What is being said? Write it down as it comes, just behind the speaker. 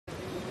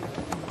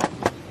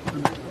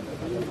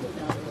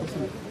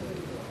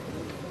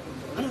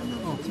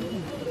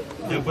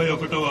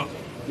71వ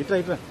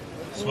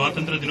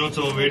స్వాతంత్ర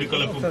దినోత్సవ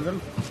వేడుకలకు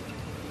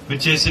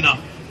విచ్చేసిన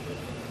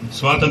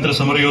స్వాతంత్ర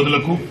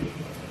సమరయోధులకు,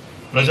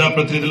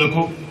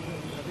 ప్రజాప్రతినిధులకు,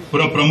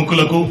 పుర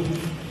ప్రముఖులకు,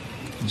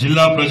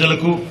 జిల్లా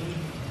ప్రజలకు,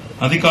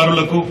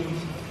 అధికారులకు,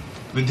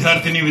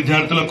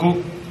 విద్యార్థులకు,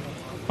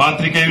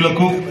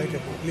 పాత్రికేయులకు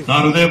నా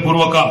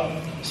హృదయపూర్వక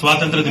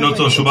స్వాతంత్ర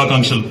దినోత్సవ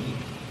శుభాకాంక్షలు.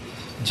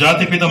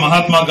 జాతిపిత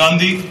మహాత్మా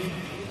గాంధీ,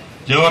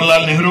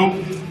 జవహర్లాల్ నెహ్రూ,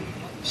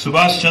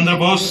 సుభాష్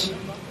చంద్రబోస్,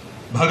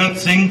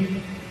 భగత్ సింగ్,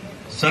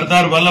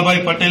 సర్దార్ వల్లభాయ్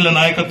పటేళ్ల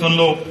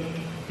నాయకత్వంలో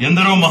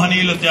ఎందరో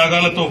మహనీయుల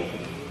త్యాగాలతో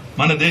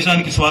మన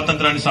దేశానికి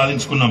స్వాతంత్రాన్ని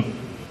సాధించుకున్నాం.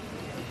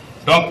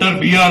 డాక్టర్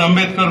బిఆర్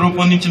అంబేద్కర్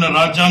రూపొందించిన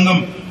రాజ్యాంగం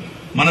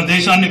మన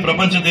దేశాన్ని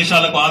ప్రపంచ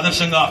దేశాలకు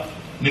ఆదర్శంగా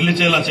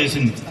నిలిచేలా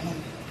చేసింది.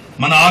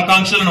 మన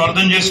ఆకాంక్షలను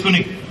అర్థం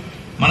చేసుకుని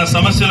మన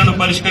సమస్యలను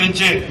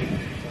పరిష్కరించే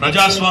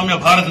ప్రజాస్వామ్య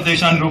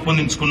భారతదేశాన్ని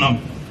రూపొందించుకున్నాం.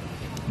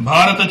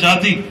 భారత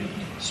జాతి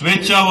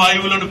స్వేచ్ఛా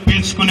వాయువులను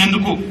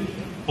పీల్చుకునేందుకు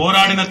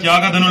పోరాడిన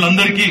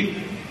త్యాగధనులందరికీ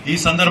ఈ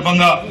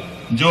సందర్భంగా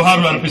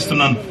జోహార్లు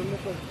అర్పిస్తున్నాను.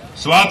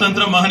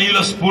 స్వాతంత్ర మహనీయుల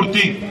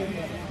స్ఫూర్తి,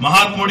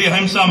 మహాత్ముడి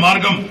అహింసా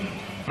మార్గం,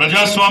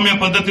 ప్రజాస్వామ్య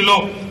పద్ధతిలో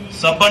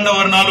సబ్బండ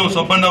వర్ణాలు,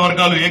 సబ్బండ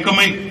వర్గాలు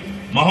ఏకమై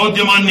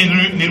మహోద్యమాన్ని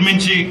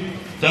నిర్మించి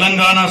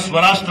తెలంగాణ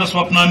స్వరాష్ట్ర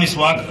స్వప్నాన్ని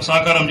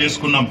సాకారం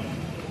చేసుకున్నాం.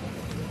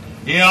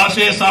 ఏ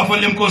ఆశయ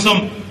సాఫల్యం కోసం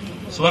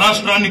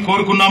స్వరాష్ట్రాన్ని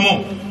కోరుకున్నామో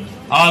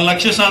ఆ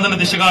లక్ష్య సాధన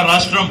దిశగా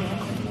రాష్ట్రం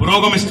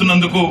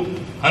పురోగమిస్తున్నందుకు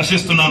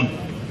హర్షిస్తున్నాను.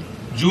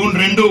 జూన్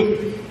 2,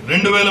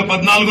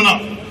 2014న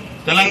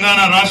తెలంగాణ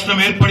రాష్ట్రం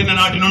ఏర్పడిన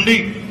నాటి నుండి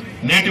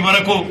నేటి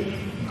వరకు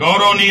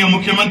గౌరవనీయ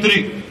ముఖ్యమంత్రి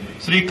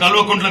శ్రీ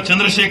కల్వకుంట్ల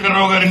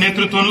చంద్రశేఖరరావు గారి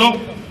నేతృత్వంలో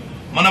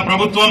మన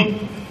ప్రభుత్వం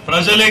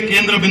ప్రజలే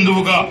కేంద్ర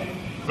బిందువుగా,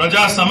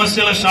 ప్రజా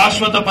సమస్యల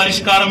శాశ్వత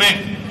పరిష్కారమే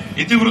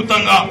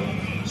ఇతివృత్తంగా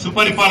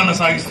సుపరిపాలన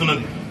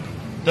సాగిస్తున్నది.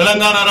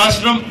 తెలంగాణ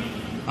రాష్ట్రం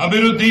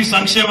అభివృద్ది,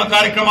 సంక్షేమ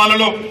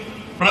కార్యక్రమాలలో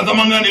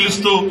ప్రథమంగా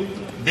నిలుస్తూ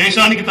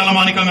దేశానికి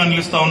తలమానికంగా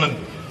నిలుస్తా ఉన్నది.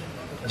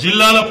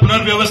 జిల్లాల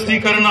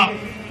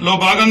పునర్వ్యవస్థీకరణలో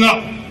భాగంగా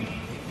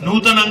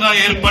నూతనంగా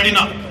ఏర్పడిన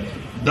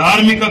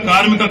ధార్మిక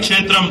కార్మిక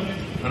క్షేత్రం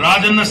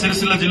రాజన్న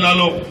సిరిసిల్ల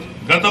జిల్లాలో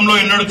గతంలో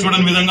ఎన్నడూ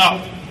చూడని విధంగా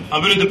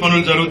అభివృద్ది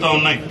పనులు జరుగుతూ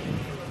ఉన్నాయి.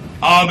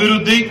 ఆ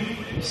అభివృద్ది,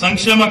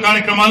 సంక్షేమ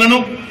కార్యక్రమాలను,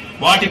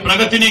 వాటి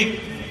ప్రగతిని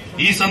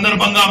ఈ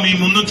సందర్భంగా మీ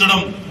ముందుంచడం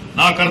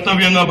నా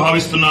కర్తవ్యంగా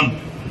భావిస్తున్నాను.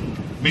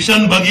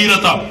 మిషన్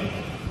భగీరథ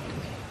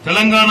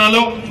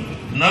తెలంగాణలో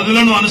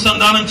నదులను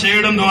అనుసంధానం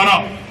చేయడం ద్వారా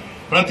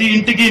ప్రతి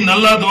ఇంటికి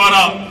నల్లా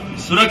ద్వారా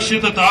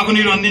సురక్షిత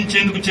తాగునీరు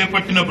అందించేందుకు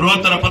చేపట్టిన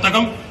బృహత్తర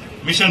పథకం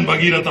మిషన్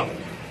భగీరథ.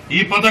 ఈ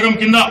పథకం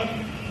కింద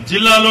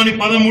జిల్లాలోని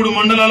 13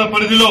 మండలాల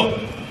పరిధిలో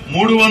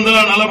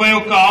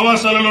 341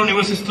 ఆవాసాలలో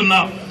నివసిస్తున్న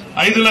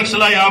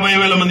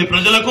 5,50,000 మంది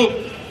ప్రజలకు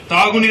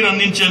తాగునీరు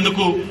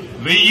అందించేందుకు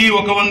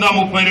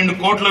 1,132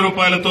 కోట్ల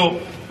రూపాయలతో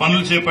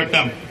పనులు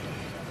చేపట్టాం.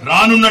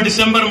 రానున్న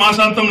డిసెంబర్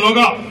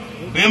మాసాంతంలోగా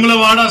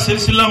వేములవాడ,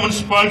 సిరిసిల్ల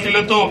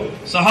మున్సిపాలిటీలతో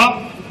సహా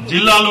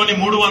జిల్లాలోని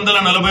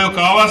 341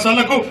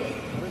 ఆవాసాలకు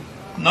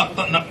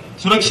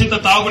సురక్షిత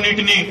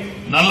తాగునీటిని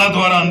నల్ల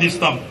ద్వారా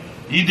అందిస్తాం.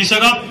 ఈ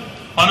దిశగా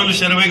పనులు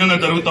శరవేగంగా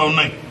జరుగుతూ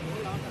ఉన్నాయి.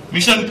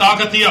 మిషన్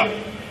కాకతీయ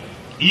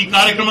ఈ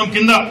కార్యక్రమం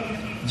కింద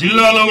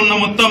జిల్లాలో ఉన్న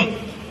మొత్తం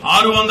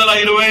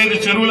 625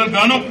 చెరువులకు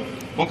గాను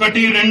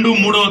 1, 2,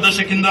 3వ దశ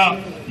కింద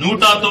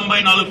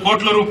 194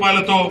 కోట్ల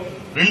రూపాయలతో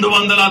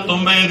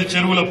 295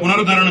 చెరువుల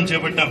పునరుద్ధరణను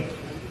చేపట్టాం.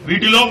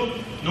 వీటిలో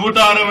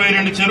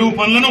 162 చెరువు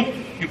పనులను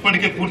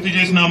ఇప్పటికే పూర్తి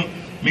చేసినాం.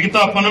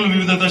 మిగతా పనులు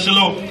వివిధ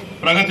దశలో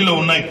ప్రగతిలో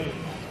ఉన్నాయి.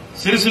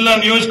 సిరిసిల్ల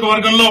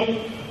నియోజకవర్గంలో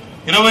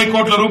 20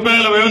 కోట్ల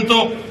రూపాయల వ్యయంతో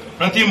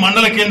ప్రతి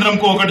మండల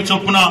కేంద్రంకు 1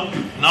 చొప్పున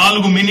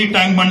 4 మినీ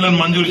ట్యాంక్ బండ్లను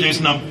మంజూరు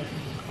చేసినాం.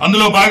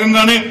 అందులో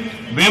భాగంగానే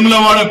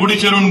వేములవాడ గుడి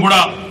చెరువును కూడా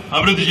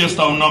అభివృద్ది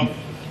చేస్తా ఉన్నాం.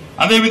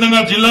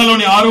 అదేవిధంగా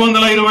జిల్లాలోని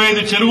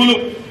 625 చెరువులు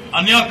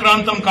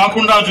అన్యాక్రాంతం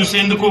కాకుండా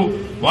చూసేందుకు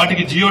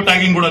వాటికి జియో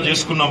ట్యాగింగ్ కూడా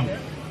చేసుకున్నాం.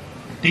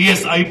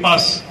 టీఎస్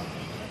ఐపాస్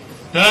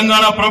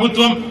తెలంగాణ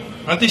ప్రభుత్వం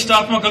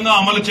ప్రతిష్టాత్మకంగా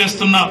అమలు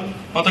చేస్తున్న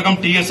పథకం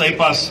టీఎస్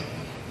ఐపాస్.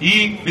 ఈ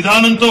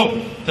విధానంతో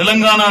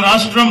తెలంగాణ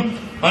రాష్ట్రం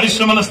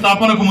పరిశ్రమల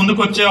స్థాపనకు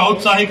ముందుకొచ్చే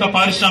ఔత్సాహిక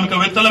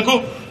పారిశ్రామికవేత్తలకు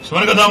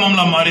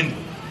స్వర్గధామంలా మారింది.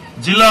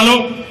 జిల్లాలో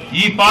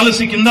ఈ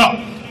పాలసీ కింద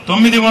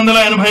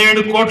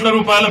 987 కోట్ల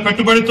రూపాయల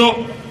పెట్టుబడితో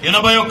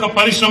 81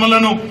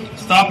 పరిశ్రమలను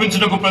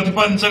స్థాపించడానికి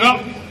ప్రతిపాదించగా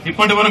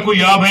ఇప్పటి వరకు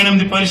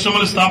 58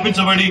 పరిశ్రమలు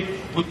స్థాపించబడి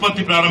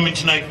ఉత్పత్తి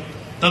ప్రారంభించినాయి.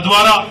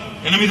 తద్వారా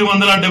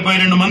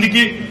 872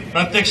 మందికి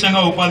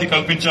ప్రత్యక్షంగా ఉపాధి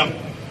కల్పించాం.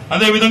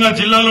 అదేవిధంగా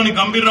జిల్లాలోని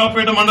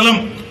గంభీర్రావుపేట మండలం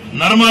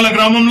నర్మాల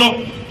గ్రామంలో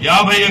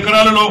 50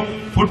 ఎకరాలలో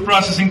ఫుడ్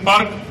ప్రాసెసింగ్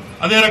పార్క్,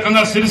 అదే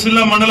రకంగా సిరిసిల్ల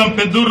మండలం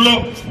పెద్దూరులో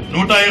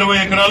 120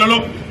 ఎకరాలలో,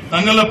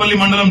 తంగళ్లపల్లి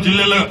మండలం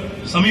జిల్లాల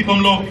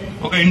సమీపంలో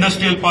ఒక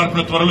ఇండస్ట్రియల్ పార్క్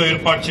ను త్వరలో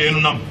ఏర్పాటు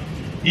చేయనున్నాం.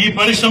 ఈ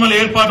పరిశ్రమల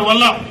ఏర్పాటు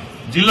వల్ల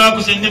జిల్లాకు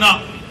చెందిన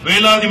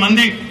వేలాది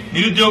మంది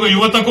నిరుద్యోగ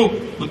యువతకు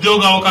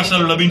ఉద్యోగ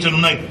అవకాశాలు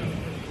లభించనున్నాయి.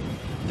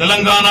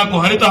 తెలంగాణకు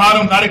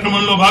హరితహారం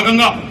కార్యక్రమంలో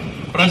భాగంగా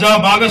ప్రజా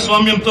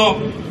భాగస్వామ్యంతో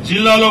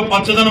జిల్లాలో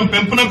పచ్చదనం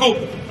పెంపునకు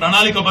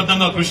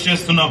ప్రణాళికబద్దంగా కృషి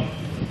చేస్తున్నాం.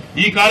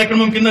 ఈ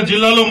కార్యక్రమం కింద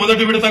జిల్లాలో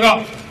మొదటి విడతగా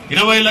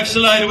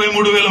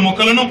 20,23,000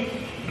 మొక్కలను,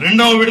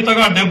 రెండవ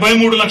విడతగా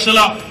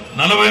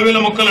 73,40,000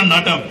 మొక్కలను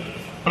నాటాం.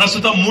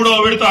 ప్రస్తుతం 3వ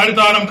విడత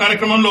హరితహారం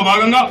కార్యక్రమంలో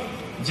భాగంగా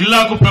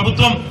జిల్లాకు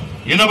ప్రభుత్వం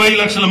 80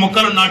 లక్షల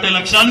మొక్కలు నాటే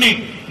లక్ష్యాన్ని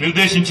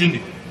నిర్దేశించింది.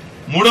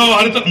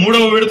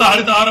 3వ విడత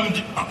హరితహారం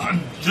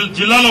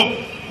జిల్లాలో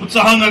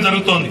ఉత్సాహంగా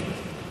జరుగుతోంది.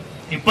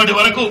 ఇప్పటి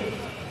వరకు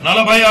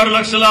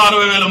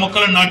 46,60,000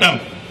 మొక్కలను నాటాం.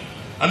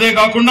 అదే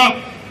కాకుండా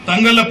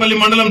తంగళ్లపల్లి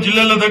మండలం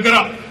జిల్లాల దగ్గర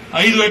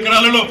 5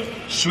 ఎకరాలలో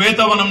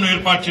శ్వేతవనంను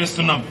ఏర్పాటు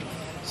చేస్తున్నాం.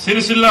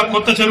 సిరిసిల్ల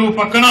కొత్త చెరువు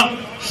పక్కన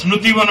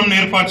స్మృతివనంను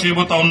ఏర్పాటు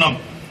చేయబోతా ఉన్నాం.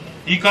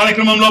 ఈ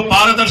కార్యక్రమంలో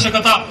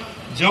పారదర్శకత,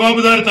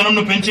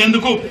 జవాబుదారీతనంను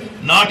పెంచేందుకు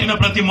నాటిన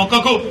ప్రతి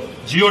మొక్కకు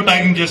జియో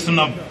ట్యాగింగ్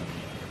చేస్తున్నాం.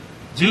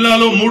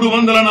 జిల్లాలో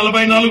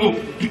 344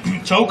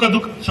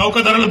 చౌక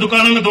ధరల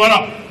దుకాణాల ద్వారా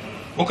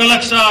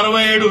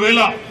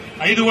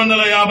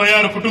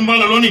 1,67,556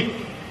 కుటుంబాలలోని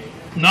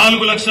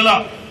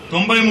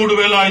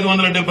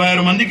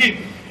 4,93,576 మందికి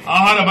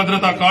ఆహార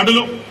భద్రతా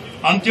కార్డులు,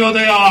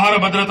 అంత్యోదయ ఆహార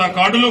భద్రతా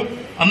కార్డులు,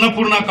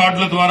 అన్నపూర్ణ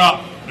కార్డుల ద్వారా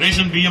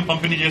రేషన్ బియ్యం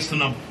పంపిణీ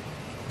చేస్తున్నాం.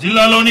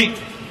 జిల్లాలోని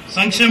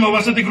సంక్షేమ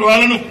వసతి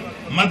గృహాలను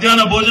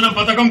మధ్యాహ్న భోజన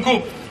పథకంకు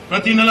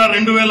ప్రతి నెల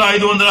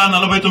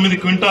 2,549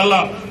 క్వింటాళ్ల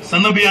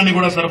సన్న బియ్యాన్ని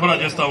కూడా సరఫరా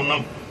చేస్తా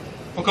ఉన్నాం.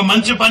 ఒక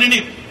మంచి పనిని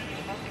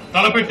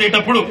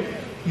తలపెట్టేటప్పుడు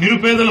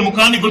నిరుపేదల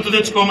ముఖాన్ని గుర్తు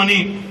తెచ్చుకోమని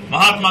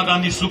మహాత్మా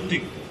గాంధీ సూక్తి.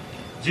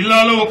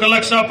 జిల్లాలో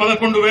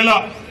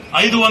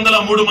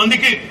 1,11,503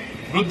 మందికి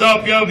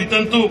వృద్ధాప్య,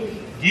 వితంతు,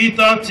 గీత,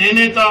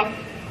 చేనేత,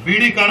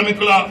 బీడీ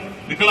కార్మికుల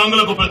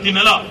వికలాంగులకు ప్రతి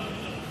నెల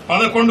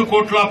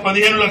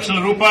 11,15,00,000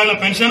 రూపాయల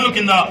పెన్షన్లు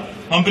కింద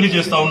పంపిణీ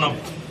చేస్తా ఉన్నాం.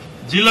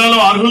 జిల్లాలో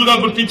అర్హులుగా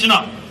గుర్తించిన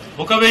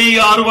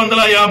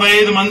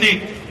 1,655 మంది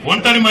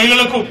ఒంటరి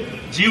మహిళలకు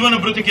జీవన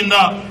భృతి కింద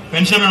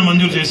పెన్షన్లను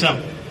మంజూరు చేశాం.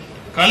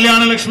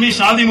 కళ్యాణ లక్ష్మి,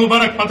 షాదీ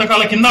ముబారక్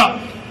పథకాల కింద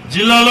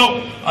జిల్లాలో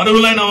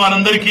అర్హులైన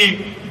వారందరికీ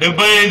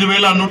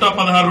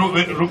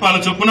 75,116 రూపాయల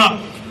చొప్పున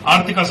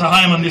ఆర్థిక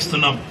సహాయం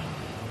అందిస్తున్నాం.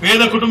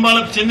 పేద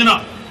కుటుంబాలకు చెందిన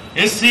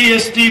ఎస్సీ,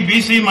 ఎస్టీ,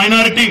 బీసీ,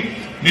 మైనారిటీ,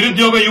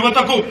 నిరుద్యోగ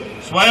యువతకు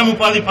స్వయం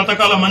ఉపాధి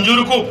పథకాల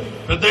మంజూరుకు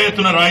పెద్ద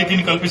ఎత్తున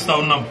రాయితీని కల్పిస్తా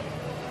ఉన్నాం.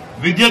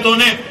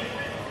 విద్యతోనే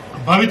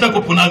భవితకు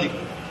పునాది,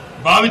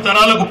 భావి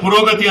తరాలకు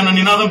పురోగతి అన్న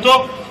నినాదంతో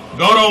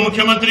గౌరవ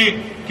ముఖ్యమంత్రి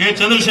కె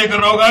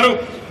చంద్రశేఖరరావు గారు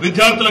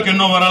విద్యార్థులకు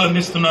ఎన్నో వరాలు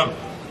అందిస్తున్నారు.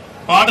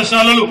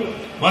 పాఠశాలలు,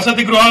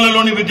 వసతి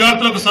గృహాలలోని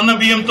విద్యార్థులకు సన్న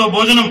బియ్యంతో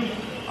భోజనం,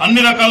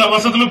 అన్ని రకాల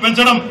వసతులు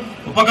పెంచడం,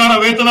 ఉపకార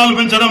వేతనాలు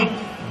పెంచడం,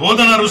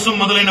 బోధన రుసుం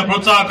మొదలైన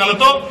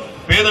ప్రోత్సాహకాలతో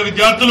పేద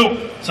విద్యార్థులు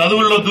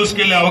చదువుల్లో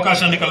దూసుకెళ్లే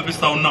అవకాశాన్ని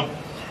కల్పిస్తా ఉన్నాం.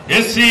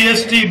 ఎస్సీ,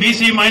 ఎస్టీ,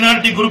 బీసీ,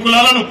 మైనారిటీ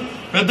గురుకులాలను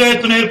పెద్ద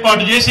ఎత్తున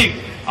ఏర్పాటు చేసి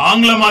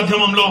ఆంగ్ల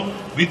మాధ్యమంలో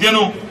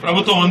విద్యను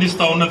ప్రభుత్వం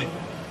అందిస్తా ఉన్నది.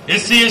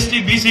 ఎస్సీ, ఎస్టీ,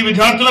 బీసీ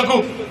విద్యార్థులకు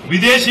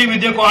విదేశీ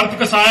విద్యకు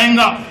ఆర్థిక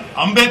సాయంగా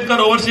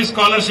అంబేద్కర్ ఓవర్సీస్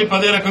స్కాలర్షిప్,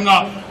 అదే రకంగా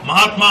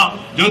మహాత్మా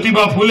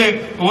జ్యోతిబా ఫూలే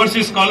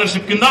ఓవర్సీస్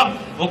స్కాలర్షిప్ కింద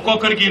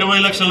ఒక్కొక్కరికి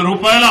 20 లక్షల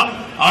రూపాయల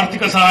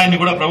ఆర్థిక సహాయాన్ని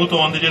కూడా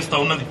ప్రభుత్వం అందజేస్తా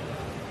ఉన్నది.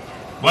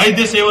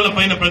 వైద్య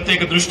సేవలపైన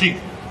ప్రత్యేక దృష్టి.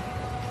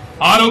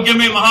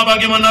 ఆరోగ్యమే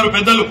మహాభాగ్యం అన్నారు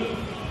పెద్దలు.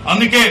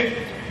 అందుకే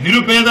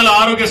నిరుపేదల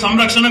ఆరోగ్య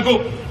సంరక్షణకు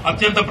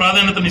అత్యంత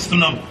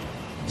ప్రాధాన్యతనిస్తున్నాం.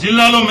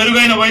 జిల్లాలో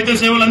మెరుగైన వైద్య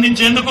సేవలు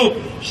అందించేందుకు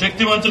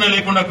శక్తి వంచన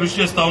లేకుండా కృషి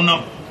చేస్తా ఉన్నాం.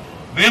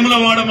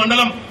 వేములవాడ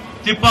మండలం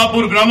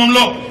తిప్పాపూర్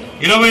గ్రామంలో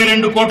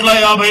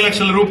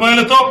 22,50,00,000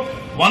 రూపాయలతో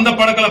 100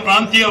 పడకల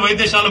ప్రాంతీయ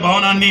వైద్యశాల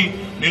భవనాన్ని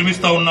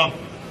నిర్మిస్తా ఉన్నాం.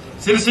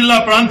 సిరిసిల్ల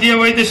ప్రాంతీయ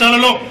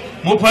వైద్యశాలలో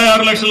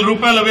 36 లక్షల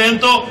రూపాయల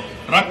వ్యయంతో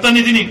రక్త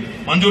నిధిని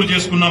మంజూరు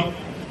చేసుకున్నాం.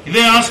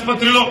 ఇదే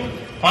ఆసుపత్రిలో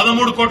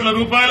 13 కోట్ల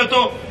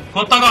రూపాయలతో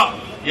కొత్తగా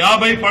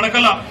 50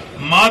 పడకల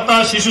మాతా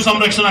శిశు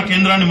సంరక్షణ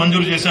కేంద్రాన్ని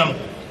మంజూరు చేశాం.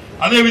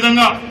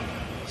 అదేవిధంగా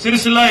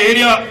సిరిసిల్ల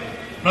ఏరియా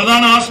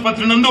ప్రధాన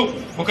ఆసుపత్రి నందు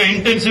ఒక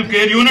ఇంటెన్సివ్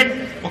కేర్ యూనిట్,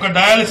 ఒక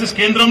డయాలసిస్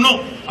కేంద్రంను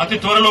అతి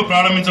త్వరలో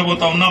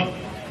ప్రారంభించబోతా ఉన్నాం.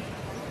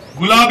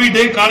 గులాబీ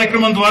డే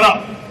కార్యక్రమం ద్వారా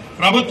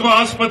ప్రభుత్వ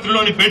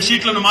ఆసుపత్రిలోని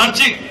బెడ్షీట్లను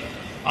మార్చి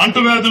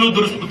అంటువ్యాధులు,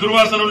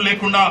 దుర్వాసనలు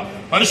లేకుండా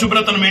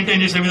పరిశుభ్రతను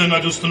మెయింటైన్ చేసే విధంగా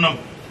చూస్తున్నాం.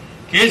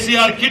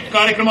 కేసీఆర్ కిట్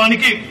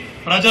కార్యక్రమానికి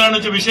ప్రజల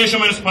నుంచి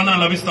విశేషమైన స్పందన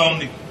లభిస్తా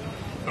ఉంది.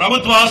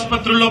 ప్రభుత్వ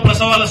ఆసుపత్రుల్లో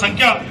ప్రసవాల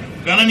సంఖ్య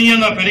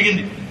గణనీయంగా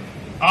పెరిగింది.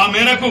 ఆ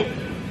మేరకు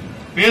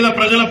పేద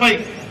ప్రజలపై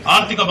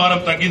ఆర్థిక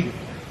భారం తగ్గింది.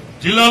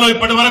 జిల్లాలో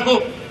ఇప్పటి వరకు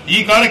ఈ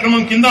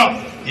కార్యక్రమం కింద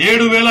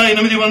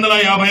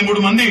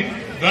 7,853 మంది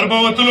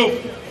గర్భవతులు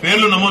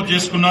పేర్లు నమోదు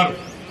చేసుకున్నారు.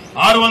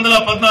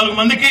 614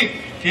 మందికి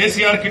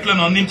కేసీఆర్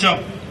కిట్లను అందించాం.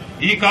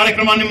 ఈ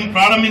కార్యక్రమాన్ని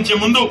ప్రారంభించే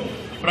ముందు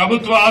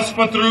ప్రభుత్వ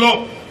ఆసుపత్రుల్లో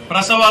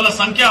ప్రసవాల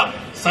సంఖ్య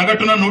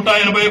సగటున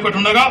 181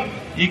 ఉండగా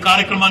ఈ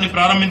కార్యక్రమాన్ని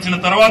ప్రారంభించిన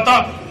తర్వాత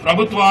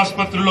ప్రభుత్వ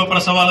ఆసుపత్రుల్లో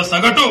ప్రసవాల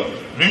సగటు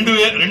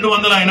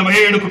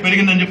 287కు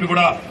పెరిగిందని చెప్పి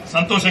కూడా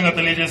సంతోషంగా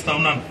తెలియజేస్తా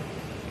ఉన్నాను.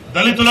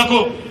 దళితులకు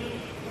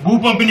భూ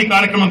పంపిణీ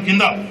కార్యక్రమం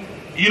కింద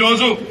ఈ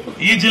రోజు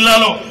ఈ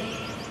జిల్లాలో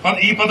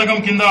ఈ పథకం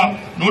కింద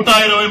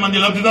 120 మంది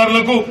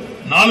లబ్దిదారులకు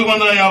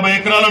 450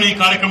 ఎకరాలను ఈ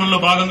కార్యక్రమంలో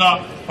భాగంగా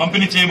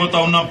పంపిణీ చేయబోతా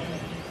ఉన్నాం.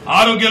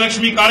 ఆరోగ్య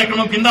లక్ష్మి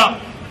కార్యక్రమం కింద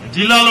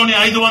జిల్లాలోని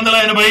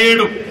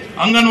 587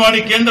 అంగన్వాడీ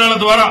కేంద్రాల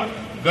ద్వారా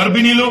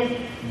గర్భిణీలు,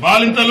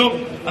 బాలింతలు,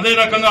 అదే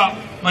రకంగా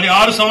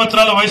 6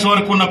 సంవత్సరాల వయసు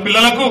వరకు ఉన్న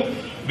పిల్లలకు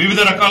వివిధ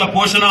రకాల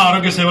పోషణ,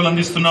 ఆరోగ్య సేవలు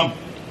అందిస్తున్నాం.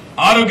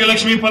 ఆరోగ్య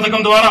లక్ష్మి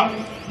పథకం ద్వారా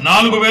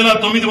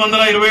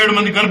 4,927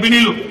 మంది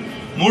గర్భిణీలు,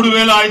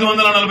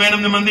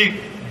 3,548 మంది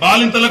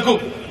బాలింతలకు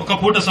ఒక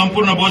పూట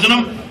సంపూర్ణ భోజనం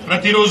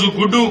ప్రతిరోజు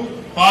గుడ్డు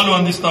పాలు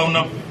అందిస్తా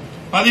ఉన్నాం.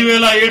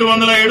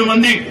 10,707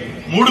 మంది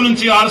 3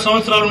 నుంచి 6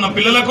 సంవత్సరాలు ఉన్న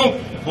పిల్లలకు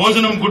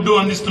భోజనం గుడ్డు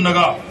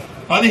అందిస్తుండగా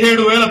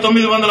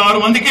 17,906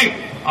 మందికి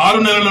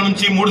 6 నెలల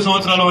నుంచి 3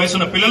 సంవత్సరాల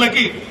వయసున్న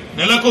పిల్లలకి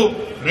నెలకు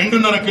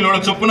 2.5 కిలోల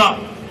చొప్పున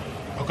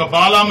ఒక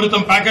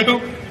బాలామృతం ప్యాకెట్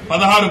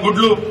 16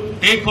 గుడ్లు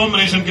టేక్ హోమ్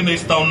రేషన్ కింద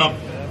ఇస్తా ఉన్నాం.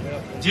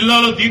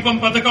 జిల్లాలో దీపం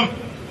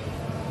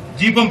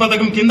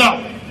పథకం కింద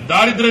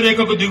దారిద్ర్య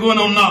రేఖకు దిగువన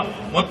ఉన్న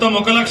మొత్తం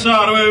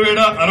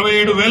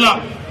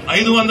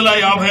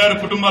 1,67,556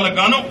 కుటుంబాలకు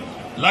గాను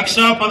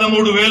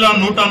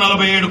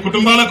 1,13,147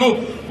 కుటుంబాలకు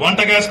వంట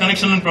గ్యాస్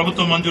కనెక్షన్లను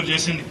ప్రభుత్వం మంజూరు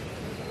చేసింది.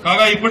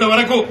 కాగా ఇప్పటి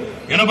వరకు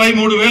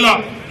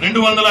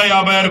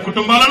 83,256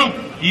 కుటుంబాలను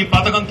ఈ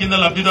పథకం కింద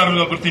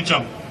లబ్దిదారులుగా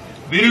గుర్తించాం.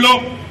 వీరిలో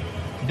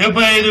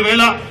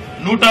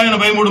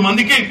 75,183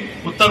 మందికి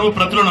ఉత్తర్వు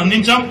ప్రతులను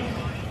అందించాం.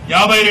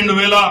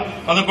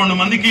 52,011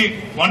 మందికి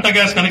వంట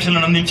గ్యాస్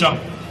కనెక్షన్లను అందించాం.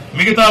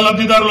 మిగతా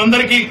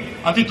లబ్దిదారులందరికీ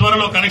అతి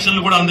త్వరలో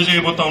కనెక్షన్లు కూడా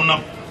అందజేయబోతా ఉన్నాం.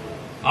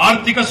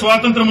 ఆర్థిక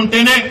స్వాతంత్ర్యం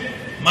ఉంటేనే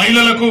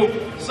మహిళలకు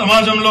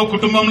సమాజంలో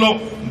కుటుంబంలో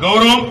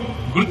గౌరవం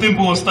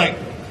గుర్తింపు వస్తాయి.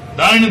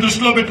 దానిని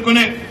దృష్టిలో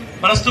పెట్టుకునే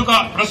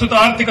ప్రస్తుత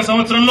ఆర్థిక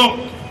సంవత్సరంలో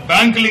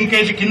బ్యాంకు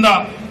లింకేజ్ కింద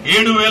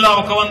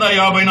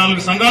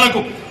 7,154 సంఘాలకు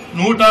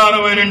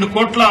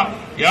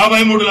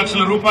 162,53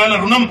 లక్షల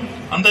రుణం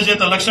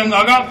అందజేత లక్ష్యం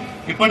కాగా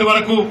ఇప్పటి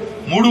వరకు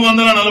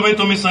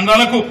 349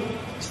 సంఘాలకు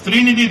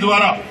స్త్రీనిధి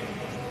ద్వారా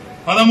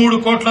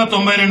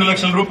 13,92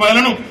 లక్షల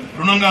రూపాయలను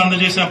రుణంగా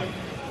అందజేశాం.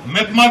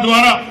 మెప్మా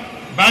ద్వారా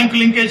బ్యాంకు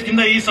లింకేజ్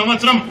కింద ఈ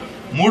సంవత్సరం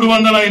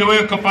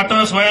 321 పట్టణ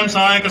స్వయం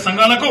సహాయక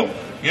సంఘాలకు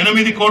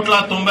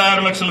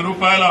 8,96 లక్షల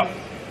రూపాయల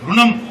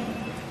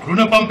రుణ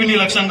పంపిణీ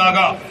లక్ష్యం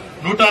కాగా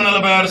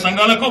 146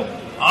 సంఘాలకు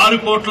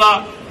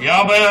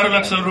 6,56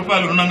 లక్షల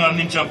రూపాయలు రుణంగా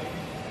అందించాం.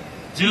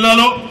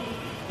 జిల్లాలో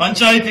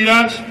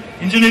పంచాయతీరాజ్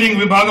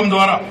ఇంజనీరింగ్ విభాగం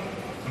ద్వారా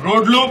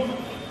రోడ్లు,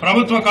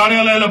 ప్రభుత్వ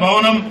కార్యాలయాల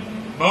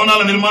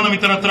భవనాల నిర్మాణం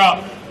ఇతరత్ర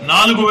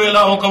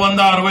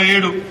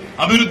 4,167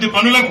 అభివృద్ది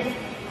పనులకు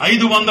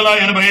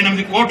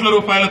 588 కోట్ల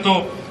రూపాయలతో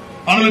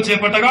పనులు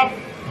చేపట్టగా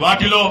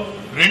వాటిలో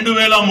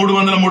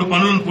 2,303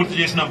 పనులను పూర్తి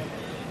చేసినాం.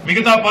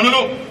 మిగతా పనులు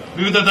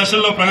వివిధ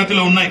దశల్లో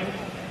ప్రగతిలో ఉన్నాయి.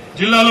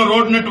 జిల్లాలో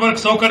రోడ్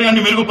నెట్వర్క్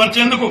సౌకర్యాన్ని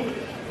మెరుగుపరిచేందుకు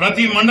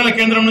ప్రతి మండల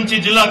కేంద్రం నుంచి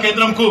జిల్లా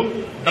కేంద్రంకు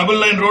డబుల్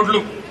లైన్ రోడ్లు,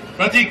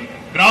 ప్రతి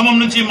గ్రామం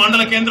నుంచి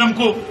మండల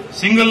కేంద్రంకు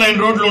సింగిల్ లైన్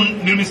రోడ్లు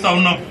నిర్మిస్తా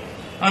ఉన్నాం.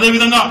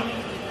 అదేవిధంగా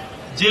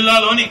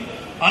జిల్లాలోని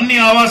అన్ని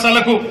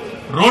ఆవాసాలకు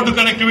రోడ్డు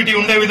కనెక్టివిటీ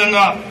ఉండే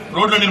విధంగా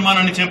రోడ్ల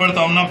నిర్మాణాన్ని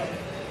చేపడతా ఉన్నాం.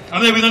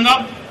 అదేవిధంగా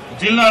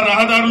జిల్లా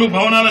రహదారులు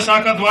భవనాల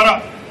శాఖ ద్వారా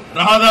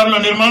రహదారుల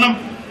నిర్మాణం,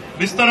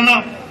 విస్తరణ,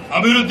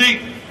 అభివృద్ది,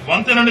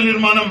 వంతెనల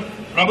నిర్మాణం,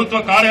 ప్రభుత్వ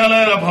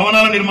కార్యాలయాల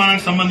భవనాల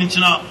నిర్మాణానికి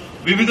సంబంధించిన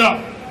వివిధ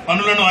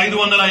పనులను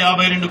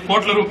 552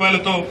 కోట్ల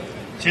రూపాయలతో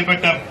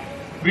చేపట్టాం.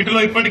 వీటిలో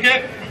ఇప్పటికే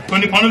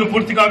కొన్ని పనులు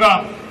పూర్తి కాగా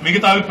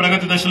మిగతావి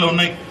ప్రగతి దశలో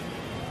ఉన్నాయి.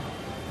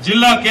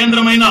 జిల్లా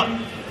కేంద్రమైన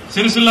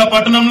సిరిసిల్ల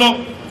పట్టణంలో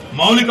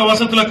మౌలిక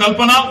వసతుల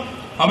కల్పన,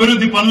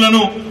 అభివృద్ది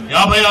పనులను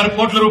 56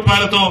 కోట్ల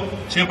రూపాయలతో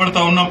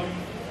చేపడతా ఉన్నాం.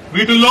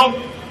 వీటిల్లో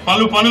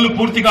పలు పనులు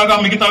పూర్తి కాగా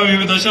మిగతావి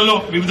వివిధ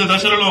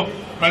దశలలో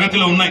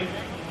ప్రగతిలో ఉన్నాయి.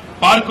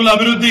 పార్కుల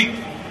అభివృద్ది,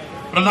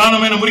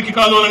 ప్రధానమైన మురికి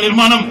కాలువల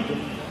నిర్మాణం,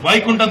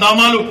 వైకుంఠ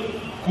ధామాలు,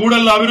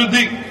 కూడళ్ల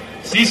అభివృద్ది,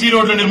 సీసీ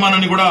రోడ్ల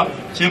నిర్మాణాన్ని కూడా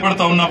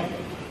చేపడతా ఉన్నాం.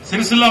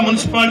 సిరిసిల్ల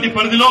మున్సిపాలిటీ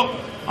పరిధిలో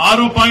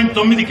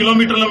 6.9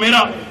 కిలోమీటర్ల మేర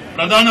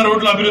ప్రధాన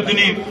రోడ్ల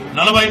అభివృద్దిని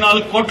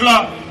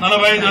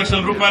 44,45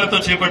 లక్షల రూపాయలతో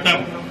చేపట్టాం.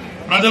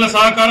 ప్రజల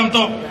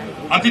సహకారంతో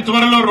అతి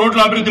త్వరలో రోడ్ల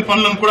అభివృద్ది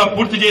పనులను కూడా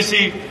పూర్తి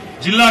చేసి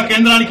జిల్లా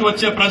కేంద్రానికి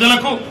వచ్చే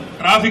ప్రజలకు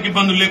ట్రాఫిక్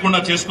ఇబ్బందులు లేకుండా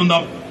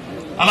చేసుకుందాం.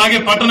 అలాగే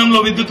పట్టణంలో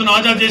విద్యుత్తును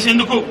ఆదా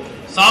చేసేందుకు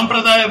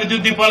సాంప్రదాయ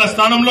విద్యుత్ దీపాల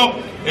స్థానంలో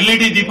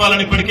ఎల్ఈడీ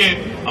దీపాలను ఇప్పటికే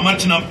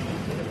అమర్చినాం.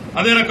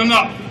 అదే రకంగా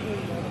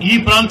ఈ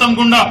ప్రాంతం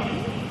గుండా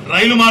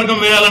రైలు మార్గం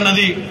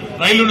వేయాలన్నది,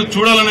 రైలును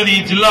చూడాలన్నది ఈ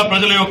జిల్లా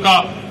ప్రజల యొక్క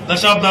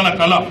దశాబ్దాల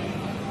కళ.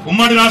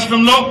 ఉమ్మడి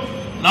రాష్ట్రంలో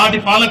నాటి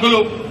పాలకులు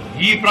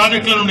ఈ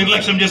ప్రాజెక్టులను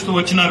నిర్లక్ష్యం చేస్తూ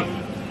వచ్చినారు.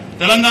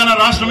 తెలంగాణ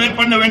రాష్ట్రం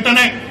ఏర్పడిన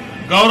వెంటనే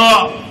గౌరవ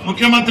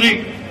ముఖ్యమంత్రి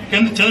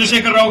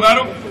చంద్రశేఖరరావు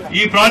గారు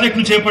ఈ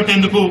ప్రాజెక్టును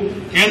చేపట్టేందుకు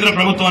కేంద్ర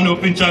ప్రభుత్వాన్ని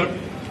ఒప్పించారు.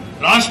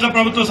 రాష్ట్ర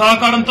ప్రభుత్వ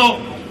సహకారంతో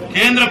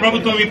కేంద్ర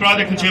ప్రభుత్వం ఈ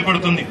ప్రాజెక్టును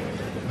చేపడుతుంది.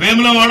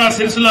 వేములవాడ,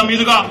 సిరిసిల్ల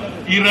మీదుగా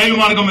ఈ రైలు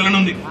మార్గం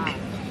వెళ్లనుంది.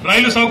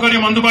 రైలు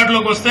సౌకర్యం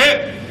అందుబాటులోకి వస్తే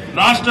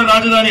రాష్ట్ర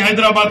రాజధాని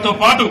హైదరాబాద్ తో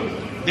పాటు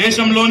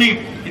దేశంలోని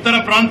ఇతర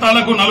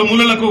ప్రాంతాలకు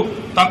నలుమూలలకు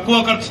తక్కువ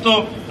ఖర్చుతో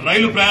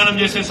రైలు ప్రయాణం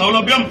చేసే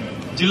సౌలభ్యం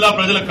జిల్లా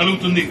ప్రజలకు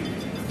కలుగుతుంది.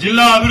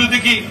 జిల్లా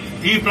అభివృద్దికి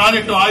ఈ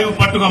ప్రాజెక్టు ఆయువు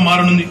పట్టుగా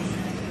మారనుంది.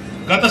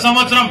 గత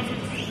సంవత్సరం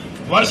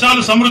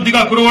వర్షాలు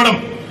సమృద్దిగా కురవడం,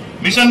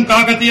 మిషన్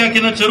కాకతీయ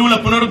కింద చెరువుల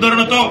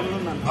పునరుద్దరణతో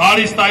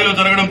భారీ స్థాయిలో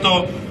జరగడంతో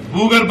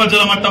భూగర్భ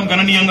జల మట్టం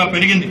గణనీయంగా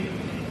పెరిగింది.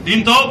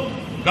 దీంతో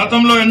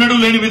గతంలో ఎన్నడూ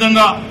లేని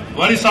విధంగా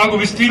వరి సాగు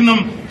విస్తీర్ణం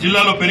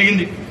జిల్లాలో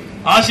పెరిగింది.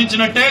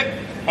 ఆశించినట్టే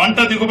పంట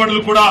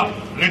దిగుబడులు కూడా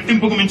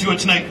రెట్టింపుకు మించి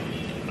వచ్చినాయి.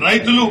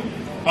 రైతుల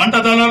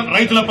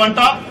పంట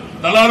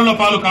దళారుల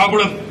పాలు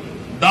కాకూడదు.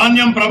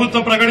 ధాన్యం ప్రభుత్వ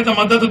ప్రకటిత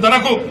మద్దతు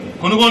ధరకు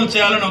కొనుగోలు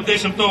చేయాలనే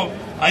ఉద్దేశంతో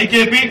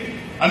ఐకేపీ,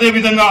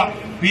 అదేవిధంగా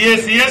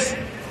పిఏసిఎస్,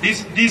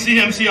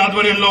 డిసిఎంసి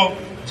ఆధ్వర్యంలో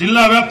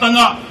జిల్లా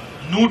వ్యాప్తంగా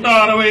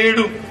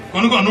 167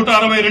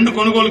 162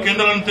 కొనుగోలు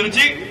కేంద్రాలను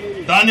తెరిచి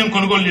ధాన్యం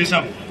కొనుగోలు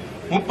చేశాం.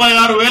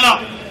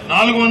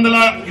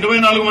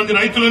 36,424 మంది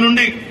రైతుల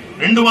నుండి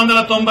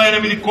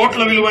 298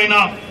 కోట్ల విలువైన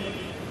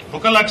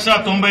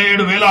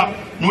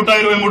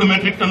 1,97,123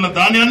 మెట్రిక్ టన్నుల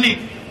ధాన్యాన్ని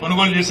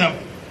కొనుగోలు చేశాం.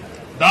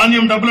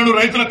 ధాన్యం డబ్బులను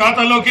రైతుల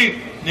ఖాతాల్లోకి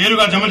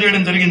నేరుగా జమ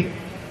చేయడం జరిగింది.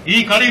 ఈ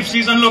ఖరీఫ్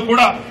సీజన్ లో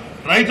కూడా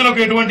రైతులకు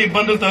ఎటువంటి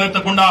ఇబ్బందులు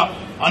తలెత్తకుండా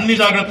అన్ని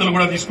జాగ్రత్తలు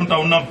కూడా తీసుకుంటా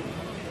ఉన్నాం.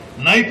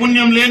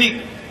 నైపుణ్యం లేని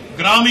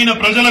గ్రామీణ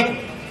ప్రజలకు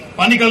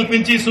పని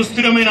కల్పించి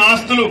సుస్థిరమైన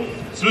ఆస్తులు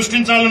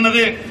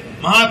సృష్టించాలన్నదే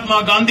మహాత్మా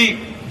గాంధీ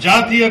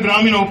జాతీయ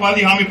గ్రామీణ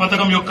ఉపాధి హామీ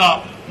పథకం యొక్క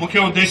ముఖ్య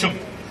ఉద్దేశం.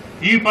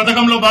 ఈ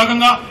పథకంలో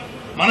భాగంగా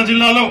మన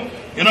జిల్లాలో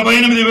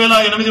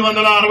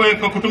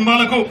 88,861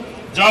 కుటుంబాలకు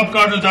జాబ్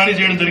కార్డులు జారీ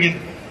చేయడం జరిగింది.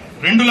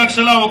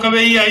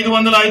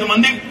 2,01,505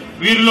 మంది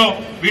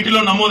వీటిలో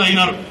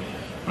నమోదైనారు.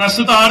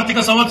 ప్రస్తుత ఆర్థిక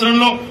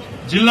సంవత్సరంలో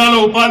జిల్లాలో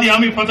ఉపాధి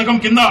హామీ పథకం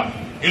కింద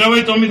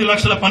 29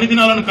 లక్షల పని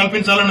దినాలను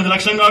కల్పించాలన్నది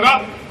లక్ష్యం కాగా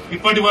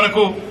ఇప్పటి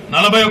వరకు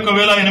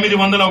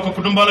 41,801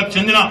 కుటుంబాలకు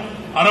చెందిన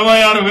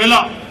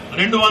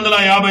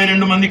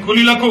 66,252 మంది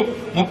కూలీలకు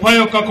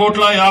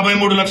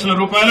 31,53 లక్షల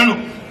రూపాయలను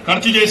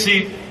ఖర్చు చేసి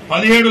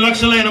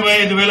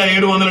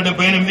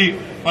 17,85,778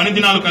 పని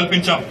దినాలు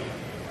కల్పించాం.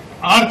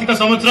 ఆర్థిక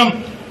సంవత్సరం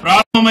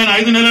ప్రారంభమైన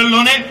 5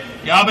 నెలల్లోనే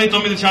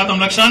 59%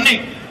 లక్ష్యాన్ని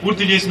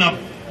పూర్తి చేసినాం.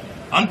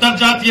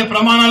 అంతర్జాతీయ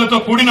ప్రమాణాలతో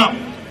కూడిన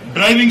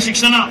డ్రైవింగ్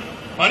శిక్షణ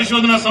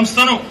పరిశోధన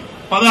సంస్థను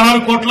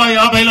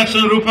 16,50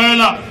 లక్షల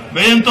రూపాయల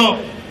వ్యయంతో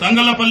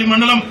తంగళ్లపల్లి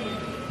మండలం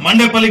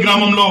మండేపల్లి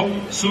గ్రామంలో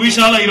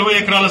సువిశాల 20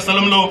 ఎకరాల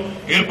స్థలంలో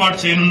ఏర్పాటు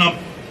చేయనున్నాం.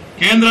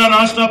 కేంద్ర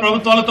రాష్ట్ర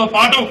ప్రభుత్వాలతో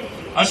పాటు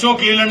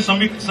అశోక్ లీలాండ్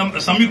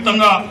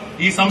సంయుక్తంగా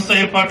ఈ సంస్థ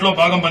ఏర్పాటులో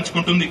భాగం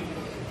పంచుకుంటుంది.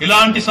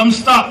 ఇలాంటి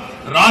సంస్థ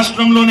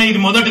రాష్ట్రంలోనే ఇది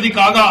మొదటిది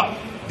కాగా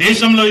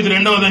దేశంలో ఇది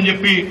రెండవదని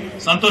చెప్పి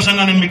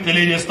సంతోషంగా నేను మీకు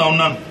తెలియజేస్తా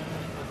ఉన్నాను.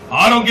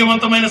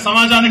 ఆరోగ్యవంతమైన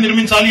సమాజాన్ని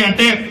నిర్మించాలి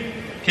అంటే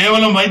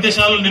కేవలం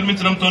వైద్యశాలలు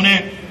నిర్మించడంతోనే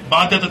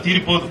బాధ్యత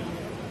తీరిపోదు.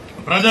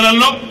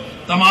 ప్రజలలో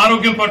తమ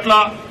ఆరోగ్యం పట్ల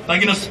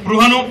తగిన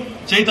స్పృహను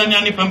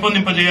చైతన్యాన్ని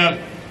పెంపొందింపజేయాలి.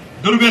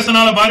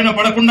 దుర్వ్యసనాల బారిన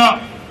పడకుండా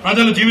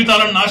ప్రజల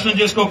జీవితాలను నాశనం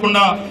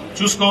చేసుకోకుండా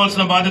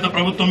చూసుకోవాల్సిన బాధ్యత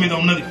ప్రభుత్వం మీద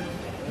ఉన్నది.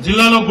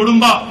 జిల్లాలో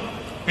గుడుంబ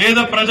పేద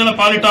ప్రజల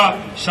పాలిట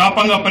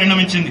శాపంగా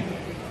పరిణమించింది.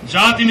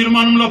 జాతి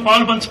నిర్మాణంలో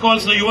పాలు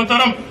పంచుకోవాల్సిన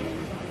యువతరం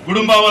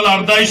గుడుంబ వల్ల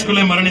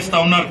అర్ధాయుష్కులే మరణిస్తా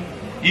ఉన్నారు.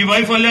 ఈ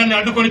వైఫల్యాన్ని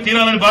అడ్డుకొని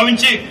తీరాలని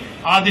భావించి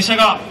ఆ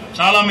దిశగా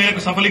చాలా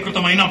మేరకు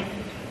సఫలీకృతమైనాం.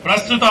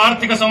 ప్రస్తుత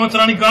ఆర్థిక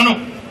సంవత్సరానికి గాను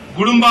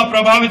గుడుంబ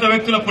ప్రభావిత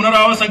వ్యక్తుల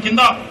పునరావాసం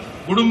కింద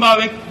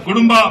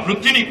గుడుంబ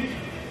వృత్తిని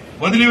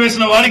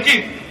వదిలివేసిన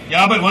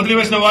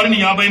వారిని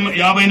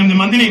 58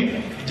 మందిని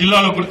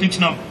జిల్లాలో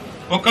గుర్తించినాం.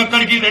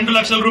 ఒక్కొక్కరికి 2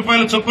 లక్షల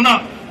రూపాయల చొప్పున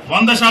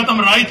 100%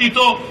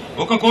 రాయితీతో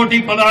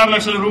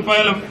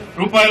 1,16,00,000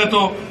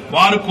 రూపాయలతో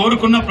వారు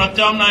కోరుకున్న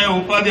ప్రత్యామ్నాయ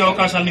ఉపాధి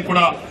అవకాశాలను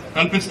కూడా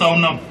కల్పిస్తా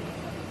ఉన్నాం.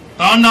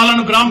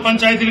 తాండాలను గ్రామ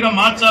పంచాయతీలుగా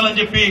మార్చాలని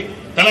చెప్పి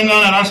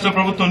తెలంగాణ రాష్ట్ర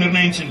ప్రభుత్వం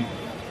నిర్ణయించింది.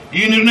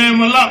 ఈ నిర్ణయం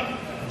వల్ల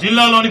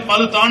జిల్లాలోని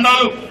పలు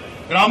తాండాలు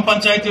గ్రామ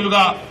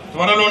పంచాయతీలుగా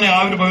త్వరలోనే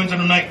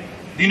ఆవిర్భవించనున్నాయి.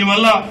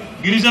 దీనివల్ల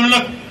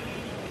గిరిజనులకు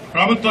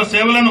ప్రభుత్వ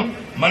సేవలను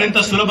మరింత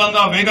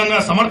సులభంగా, వేగంగా,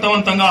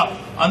 సమర్థవంతంగా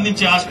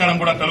అందించే ఆస్కారం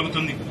కూడా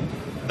కలుగుతుంది.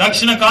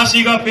 దక్షిణ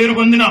కాశీగా పేరు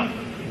పొందిన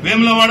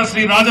వేములవాడ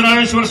శ్రీ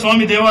రాజరాజేశ్వర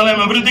స్వామి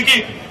దేవాలయం అభివృద్ధికి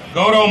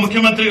గౌరవ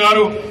ముఖ్యమంత్రి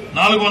గారు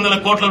 400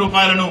 కోట్ల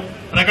రూపాయలను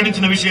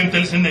ప్రకటించిన విషయం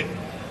తెలిసిందే.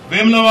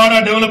 వేములవాడ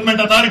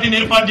డెవలప్మెంట్ అథారిటీని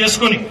ఏర్పాటు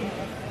చేసుకుని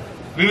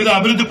వివిధ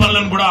అభివృద్ది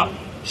పనులను కూడా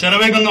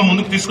శరవేగంగా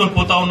ముందుకు తీసుకొని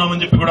పోతా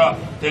ఉన్నామని చెప్పి కూడా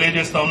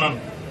తెలియజేస్తా ఉన్నాను.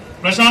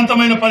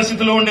 ప్రశాంతమైన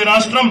పరిస్థితిలో ఉండే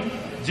రాష్ట్రం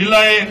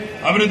జిల్లాయే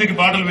అభివృద్ధికి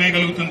బాటలు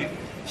వేయగలుగుతుంది.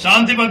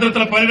 శాంతి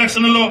భద్రతల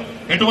పరిరక్షణలో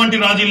ఎటువంటి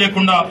రాజీ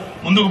లేకుండా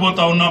ముందుకు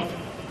పోతా ఉన్నాం.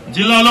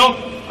 జిల్లాలో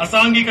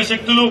అసాంఘిక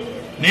శక్తులు,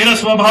 నేర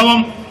స్వభావం,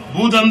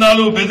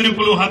 భూదందాలు,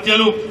 బెదిరింపులు,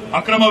 హత్యలు,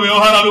 అక్రమ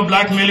వ్యవహారాలు,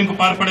 బ్లాక్ మెయిలింగ్ కు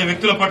పాల్పడే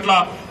వ్యక్తుల పట్ల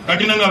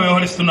కఠినంగా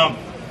వ్యవహరిస్తున్నాం.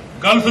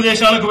 గల్ఫ్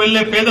దేశాలకు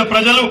వెళ్లే పేద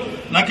ప్రజలు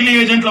నకిలీ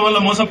ఏజెంట్ల వల్ల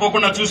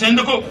మోసపోకుండా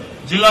చూసేందుకు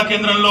జిల్లా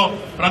కేంద్రంలో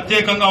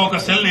ప్రత్యేకంగా ఒక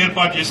సెల్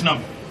ఏర్పాటు చేసినాం.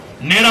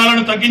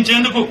 నేరాలను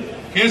తగ్గించేందుకు,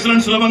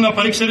 కేసులను సులభంగా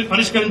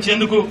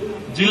పరిష్కరించేందుకు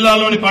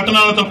జిల్లాలోని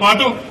పట్టణాలతో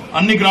పాటు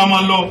అన్ని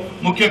గ్రామాల్లో,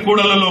 ముఖ్య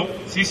కూడళ్లలో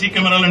సీసీ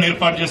కెమెరాలను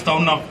ఏర్పాటు చేస్తా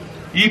ఉన్నాం.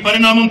 ఈ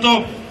పరిణామంతో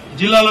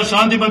జిల్లాలో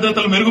శాంతి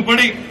భద్రతలు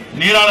మెరుగుపడి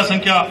నేరాల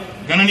సంఖ్య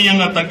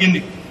గణనీయంగా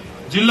తగ్గింది.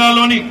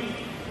 జిల్లాలోని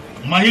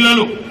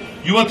మహిళలు,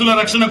 యువతుల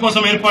రక్షణ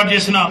కోసం ఏర్పాటు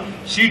చేసిన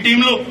షీ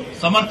టీంలు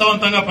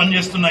సమర్థవంతంగా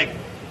పనిచేస్తున్నాయి.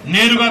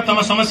 నేరుగా తమ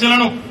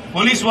సమస్యలను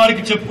పోలీసు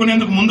వారికి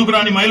చెప్పుకునేందుకు ముందుకు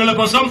రాని మహిళల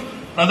కోసం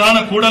ప్రధాన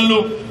కూడళ్లు,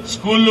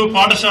 స్కూళ్లు,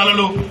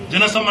 పాఠశాలలు,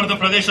 జనసమ్మర్ద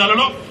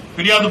ప్రదేశాలలో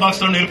ఫిర్యాదు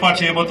బాక్సులను ఏర్పాటు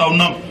చేయబోతా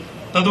ఉన్నాం.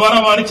 తద్వారా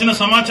వారిచ్చిన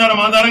సమాచారం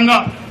ఆధారంగా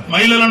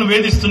మహిళలను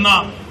వేధిస్తున్న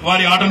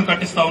వారి ఆటను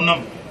కట్టిస్తా ఉన్నాం.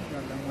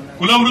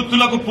 కుల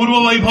వృత్తులకు పూర్వ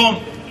వైభవం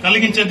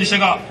కలిగించే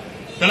దిశగా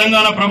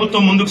తెలంగాణ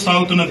ప్రభుత్వం ముందుకు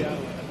సాగుతున్నది.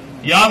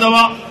 యాదవ,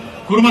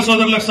 కుర్మ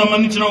సోదరులకు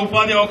సంబంధించిన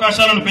ఉపాధి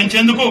అవకాశాలను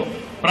పెంచేందుకు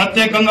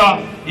ప్రత్యేకంగా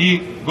ఈ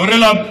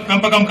గొర్రెల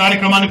పెంపకం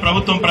కార్యక్రమాన్ని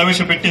ప్రభుత్వం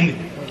ప్రవేశపెట్టింది.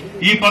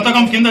 ఈ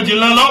పథకం కింద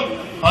జిల్లాలో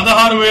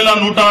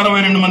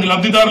 16,162 మంది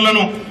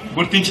లబ్దిదారులను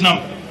గుర్తించినాం.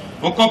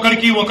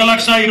 ఒక్కొక్కరికి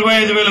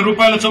 1,25,000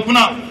 రూపాయల చొప్పున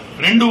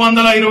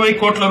 220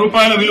 కోట్ల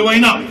రూపాయల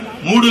విలువైన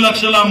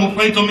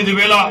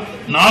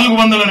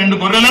 3,39,402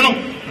 గొర్రెలను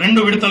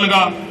 2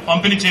 విడతలుగా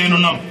పంపిణీ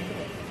చేయనున్నాం.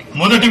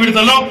 మొదటి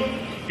విడతలో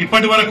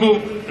ఇప్పటి వరకు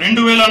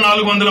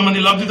 2400 మంది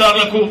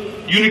లబ్ధిదారులకు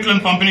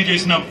యూనిట్లను పంపిణీ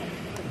చేసినాం.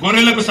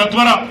 గొర్రెలకు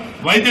సత్వర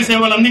వైద్య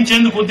సేవలు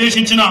అందించేందుకు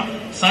ఉద్దేశించిన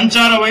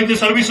సంచార వైద్య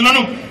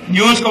సర్వీసులను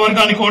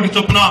నియోజకవర్గానికి 1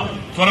 చొప్పున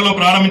త్వరలో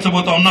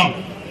ప్రారంభించబోతా ఉన్నాం.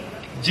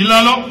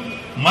 జిల్లాలో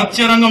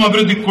మత్స్య రంగం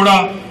అభివృద్ధికి కూడా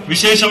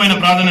విశేషమైన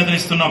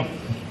ప్రాధాన్యతనిస్తున్నాం.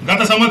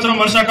 గత సంవత్సరం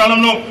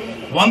వర్షాకాలంలో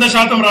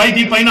 100%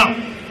 రాయితీ పైన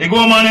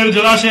ఎగువ మానేరు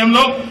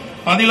జలాశయంలో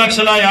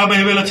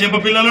 10,50,000 చేప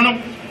పిల్లలను,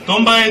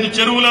 95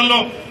 చెరువులలో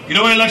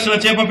 20 లక్షల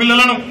చేప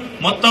పిల్లలను,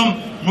 మొత్తం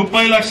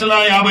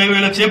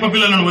 30,50,000 చేప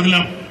పిల్లలను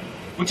వదిలాం.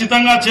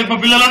 ఉచితంగా చేప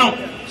పిల్లలను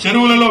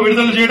చెరువులలో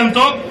విడుదల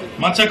చేయడంతో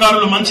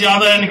మత్స్యకారులు మంచి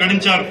ఆదాయాన్ని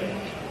గడించారు.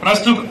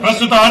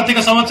 ప్రస్తుత ఆర్థిక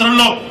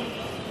సంవత్సరంలో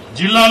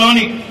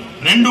జిల్లాలోని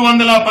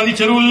 210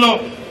 చెరువుల్లో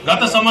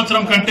గత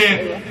సంవత్సరం కంటే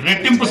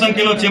రెట్టింపు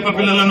సంఖ్యలో చేప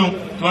పిల్లలను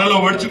త్వరలో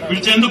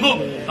విడిచేందుకు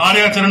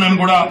కార్యాచరణను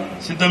కూడా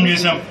సిద్దం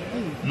చేశాం.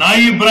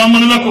 నాయి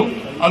బ్రాహ్మణులకు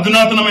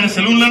అధునాతనమైన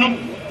సెలూన్లను,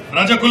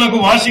 రజకులకు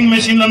వాషింగ్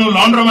మెషిన్లను,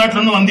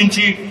 లాండ్రోమాట్లను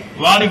అందించి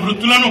వారి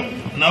వృత్తులను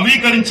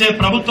నవీకరించే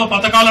ప్రభుత్వ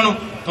పథకాలను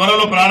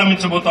త్వరలో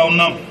ప్రారంభించబోతా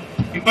ఉన్నాం.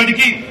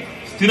 ఇప్పటికీ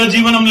స్థిర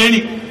జీవనం లేని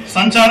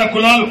సంచార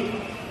కులాలు,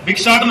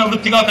 భిక్షాటన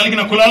వృత్తిగా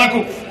కలిగిన కులాలకు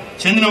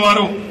చెందిన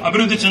వారు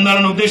అభివృద్ధి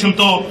చెందాలన్న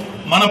ఉద్దేశంతో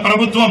మన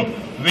ప్రభుత్వం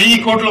 1000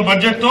 కోట్ల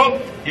బడ్జెట్ తో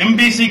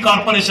ఎంబీసీ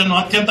కార్పొరేషన్,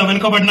 అత్యంత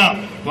వెనుకబడిన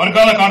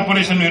వర్గాల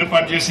కార్పొరేషన్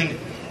ఏర్పాటు చేసింది.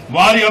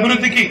 వారి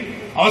అభివృద్ధికి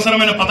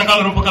అవసరమైన పథకాల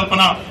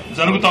రూపకల్పన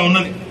జరుగుతా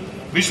ఉన్నది.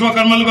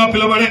 విశ్వకర్మలుగా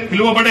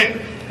పిలువబడే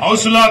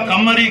ఔసుల,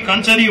 కమ్మరి,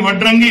 కంచరి,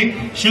 వడ్రంగి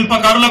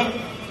శిల్పకారులకు,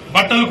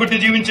 బట్టలు కుట్టి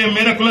జీవించే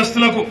మేర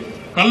కులస్తులకు,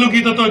 కల్లు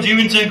గీతతో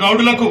జీవించే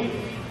గౌడులకు,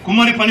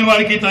 కుమ్మరి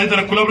పనివారికి,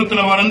 తదితర కుల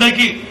వృత్తుల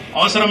వారందరికీ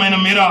అవసరమైన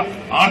మేర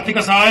ఆర్థిక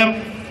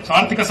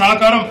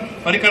సహకారం,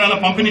 పరికరాల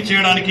పంపిణీ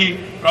చేయడానికి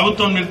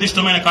ప్రభుత్వం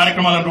నిర్దిష్టమైన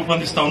కార్యక్రమాలను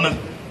రూపొందిస్తా ఉన్నది.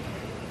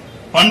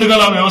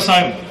 పండుగల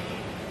వ్యవసాయం.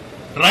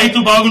 రైతు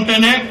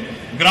బాగుంటేనే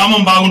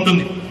గ్రామం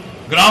బాగుంటుంది,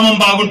 గ్రామం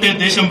బాగుంటే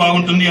దేశం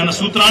బాగుంటుంది అన్న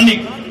సూత్రాన్ని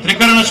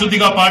త్రికరణ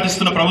శుద్ధిగా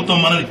పాటిస్తున్న ప్రభుత్వం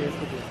మనది.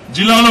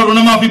 జిల్లాలో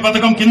రుణమాఫీ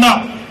పథకం కింద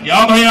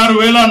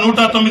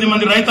 56,109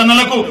 మంది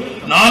రైతన్నలకు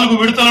 4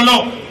 విడతలలో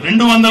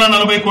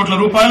 240 కోట్ల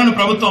రూపాయలను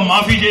ప్రభుత్వం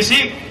మాఫీ చేసి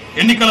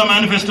ఎన్నికల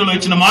మేనిఫెస్టోలో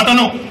ఇచ్చిన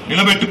మాటను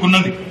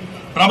నిలబెట్టుకున్నది.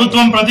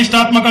 ప్రభుత్వం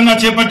ప్రతిష్టాత్మకంగా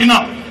చేపట్టిన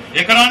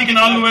ఎకరానికి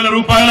 4,000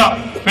 రూపాయల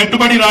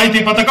పెట్టుబడి రాయితీ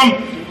పథకం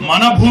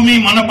మన భూమి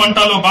మన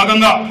పంటలో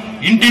భాగంగా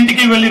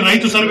ఇంటింటికి వెళ్లి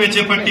రైతు సర్వే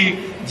చేపట్టి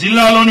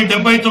జిల్లాలోని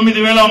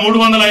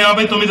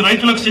 79,359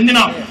 రైతులకు చెందిన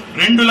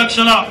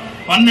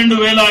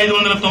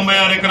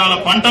 2,12,596 ఎకరాల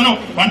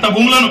పంట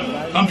భూములను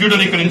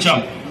కంప్యూటరీకరించాం.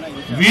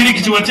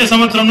 వీరికి వచ్చే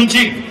సంవత్సరం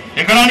నుంచి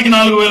ఎకరానికి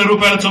 4,000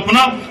 రూపాయల చొప్పున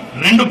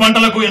 2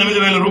 పంటలకు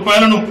 8,000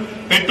 రూపాయలను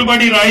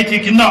పెట్టుబడి రాయితీ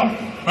కింద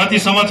ప్రతి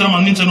సంవత్సరం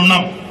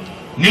అందించనున్నాం.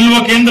 నిల్వ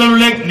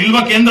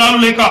కేంద్రాలు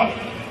లేక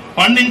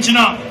పండించిన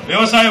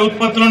వ్యవసాయ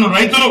ఉత్పత్తులను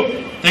రైతులు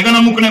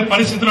తెగనమ్ముకునే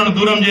పరిస్థితులను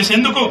దూరం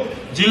చేసేందుకు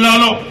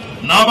జిల్లాలో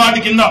నాబార్డు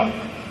కింద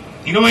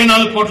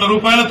 24 కోట్ల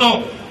రూపాయలతో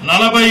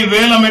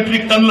 40,000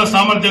 మెట్రిక్ టన్నుల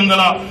సామర్థ్యం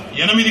గల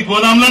 8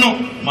 గోదాంలను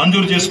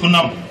మంజూరు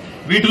చేసుకున్నాం.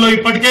 వీటిలో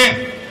ఇప్పటికే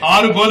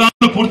 6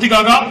 గోదాంలు పూర్తి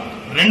కాగా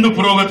 2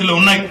 పురోగతిలో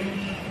ఉన్నాయి.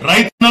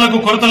 రైతన్నలకు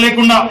కొరత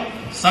లేకుండా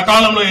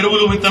సకాలంలో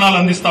ఎరువులు, విత్తనాలు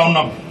అందిస్తా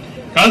ఉన్నాం.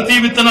 కల్తీ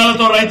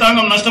విత్తనాలతో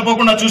రైతాంగం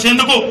నష్టపోకుండా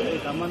చూసేందుకు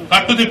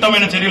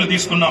కట్టుదిట్టమైన చర్యలు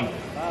తీసుకున్నాం.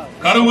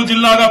 కరువు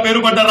జిల్లాగా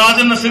పేరుపడ్డ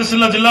రాజన్న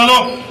సిరిసిల్ల జిల్లాలో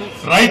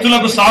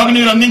రైతులకు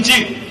సాగునీరు అందించి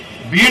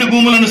బీడు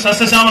భూములను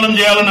సస్యశ్యామలం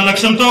చేయాలన్న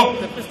లక్ష్యంతో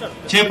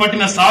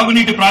చేపట్టిన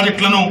సాగునీటి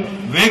ప్రాజెక్టులను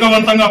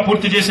వేగవంతంగా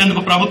పూర్తి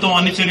చేసేందుకు ప్రభుత్వం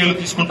అన్ని చర్యలు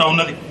తీసుకుంటా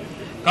ఉన్నది.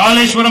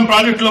 కాళేశ్వరం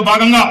ప్రాజెక్టులో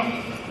భాగంగా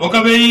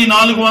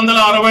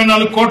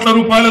 1,464 కోట్ల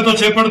రూపాయలతో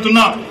చేపడుతున్న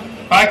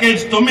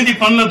ప్యాకేజ్ 9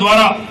 పనుల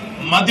ద్వారా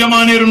మధ్య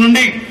మానేరు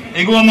నుండి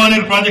ఎగువ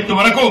మానేరు ప్రాజెక్టు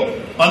వరకు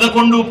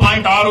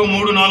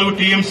 11.634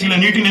 టీఎంసీల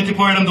నీటిని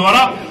ఎత్తిపోయడం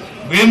ద్వారా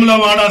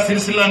వేములవాడ,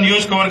 సిరిసిల్ల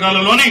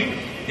నియోజకవర్గాలలోని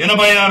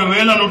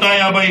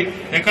 86,150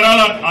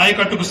 ఎకరాల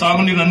ఆయకట్టుకు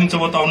సాగునీరు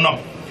అందించబోతా ఉన్నాం.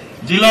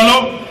 జిల్లాలో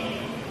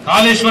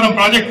కాళేశ్వరం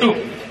ప్రాజెక్టు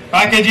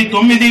ప్యాకేజీ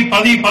 9,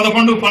 10,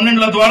 11,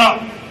 12ల ద్వారా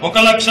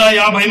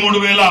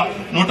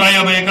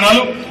 1,53,150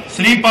 ఎకరాలు,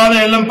 శ్రీపాద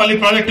ఎల్లంపల్లి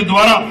ప్రాజెక్టు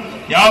ద్వారా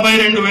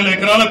 52,000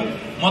 ఎకరాలకు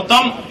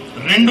మొత్తం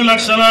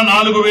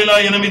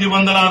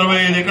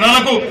 2,04,865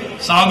 ఎకరాలకు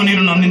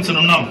సాగునీరును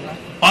అందించనున్నాం.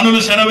 పనులు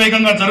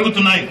శరవేగంగా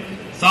జరుగుతున్నాయి.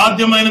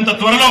 సాధ్యమైనంత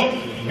త్వరలో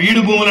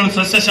బీడు భూములను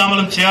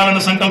సస్యశ్యామలం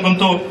చేయాలన్న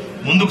సంకల్పంతో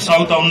ముందుకు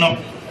సాగుతా ఉన్నాం.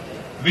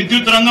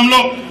 విద్యుత్ రంగంలో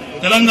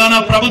తెలంగాణ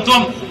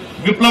ప్రభుత్వం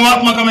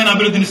విప్లవాత్మకమైన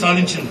అభివృద్ధిని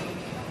సాధించింది.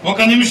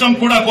 1 నిమిషం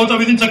కూడా కోత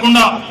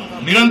విధించకుండా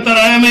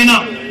నిరంతరాయమైన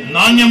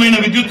నాణ్యమైన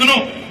విద్యుత్తును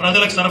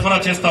ప్రజలకు సరఫరా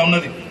చేస్తా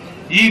ఉన్నది.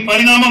 ఈ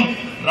పరిణామం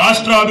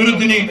రాష్ట్ర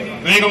అభివృద్ధిని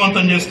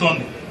వేగవంతం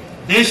చేస్తోంది.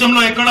 దేశంలో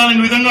ఎక్కడా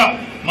లేని విధంగా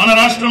మన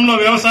రాష్ట్రంలో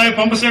వ్యవసాయ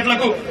పంపు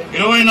సెట్లకు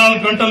 24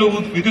 గంటలు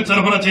విద్యుత్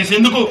సరఫరా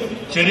చేసేందుకు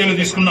చర్యలు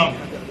తీసుకున్నాం.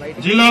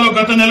 జిల్లాలో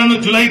గత నెలను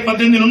జూలై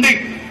 18 నుండి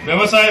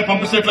వ్యవసాయ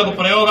పంపు సెట్లకు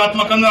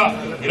ప్రయోగాత్మకంగా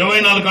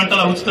 24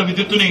 గంటల ఉచిత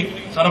విద్యుత్తుని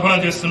సరఫరా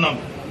చేస్తున్నాం.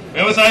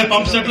 వ్యవసాయ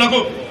పంపు సెట్లకు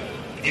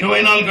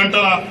 24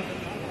 గంటల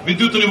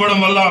విద్యుత్తునివ్వడం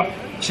వల్ల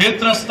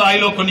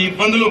క్షేత్రస్థాయిలో కొన్ని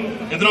ఇబ్బందులు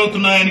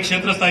ఎదురవుతున్నాయని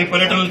క్షేత్రస్థాయి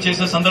పర్యటనలు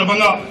చేసే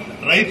సందర్భంగా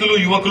రైతులు,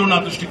 యువకులు నా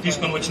దృష్టికి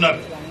తీసుకుని వచ్చినారు.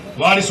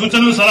 వారి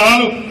సూచనలు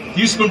సలహాలు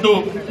తీసుకుంటూ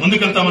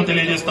ముందుకెళ్తామని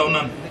తెలియజేస్తా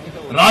ఉన్నాను.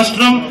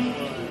 రాష్ట్రం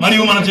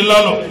మరియు మన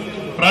జిల్లాలో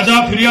ప్రజా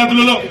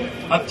ఫిర్యాదులలో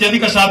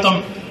అత్యధిక శాతం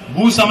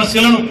భూ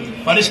సమస్యలను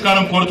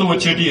పరిష్కారం కోరుతూ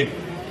వచ్చేటియే.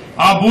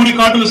 ఆ భూ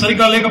రికార్డులు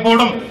సరిగ్గా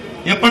లేకపోవడం,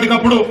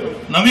 ఎప్పటికప్పుడు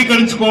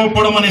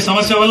నవీకరించుకోకపోవడం అనే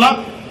సమస్య వల్ల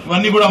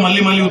ఇవన్నీ కూడా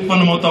మళ్లీ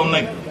ఉత్పన్నమవుతా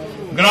ఉన్నాయి.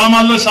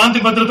 గ్రామాల్లో శాంతి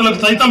భద్రతలకు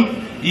సైతం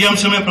ఈ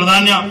అంశమే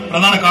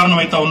ప్రధాన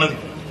కారణమైతా ఉన్నది.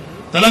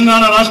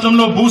 తెలంగాణ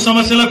రాష్ట్రంలో భూ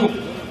సమస్యలకు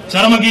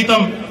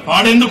చరమగీతం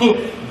పాడేందుకు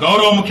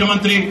గౌరవ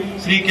ముఖ్యమంత్రి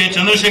శ్రీ కె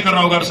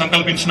చంద్రశేఖరరావు గారు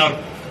సంకల్పించినారు.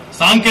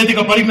 సాంకేతిక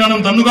పరిజ్ఞానం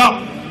దన్నుగా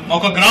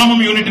ఒక గ్రామం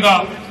యూనిట్ గా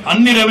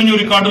అన్ని రెవెన్యూ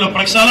రికార్డుల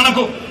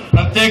ప్రక్షాళనకు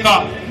ప్రత్యేక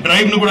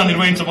డ్రైవ్ ను కూడా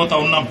నిర్వహించబోతా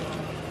ఉన్నాం.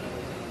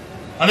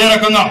 అదే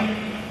రకంగా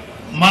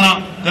మన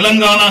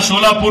తెలంగాణ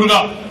షోలాపూర్ గా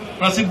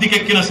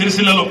ప్రసిద్ధికెక్కిన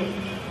సిరిసిల్లలో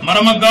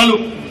మరమగ్గాలు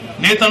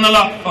నేతన్నల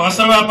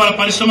వస్త్ర వ్యాపార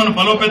పరిశ్రమను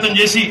బలోపేతం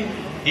చేసి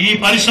ఈ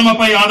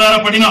పరిశ్రమపై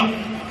ఆధారపడిన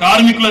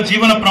కార్మికుల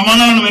జీవన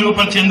ప్రమాణాలను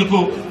మెరుగుపరిచేందుకు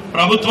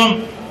ప్రభుత్వం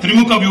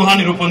త్రిముఖ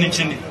వ్యూహాన్ని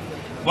రూపొందించింది.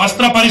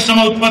 వస్త్ర పరిశ్రమ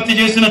ఉత్పత్తి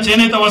చేసిన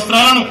చేనేత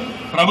వస్త్రాలను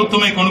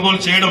ప్రభుత్వమే కొనుగోలు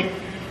చేయడం,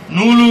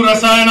 నూలు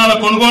రసాయనాల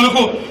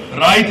కొనుగోలుకు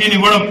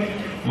రాయితీనివ్వడం,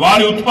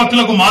 వారి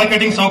ఉత్పత్తులకు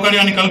మార్కెటింగ్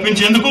సౌకర్యాన్ని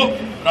కల్పించేందుకు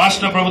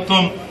రాష్ట్ర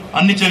ప్రభుత్వం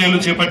అన్ని చర్యలు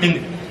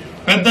చేపట్టింది.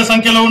 పెద్ద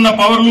సంఖ్యలో ఉన్న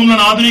పవర్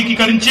లూమ్లను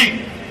ఆధునికీకరించి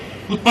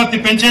ఉత్పత్తి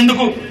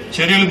పెంచేందుకు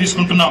చర్యలు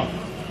తీసుకుంటున్నాం.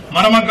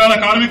 మరమగ్గాల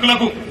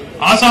కార్మికులకు,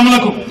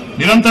 ఆసాములకు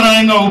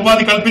నిరంతరాయంగా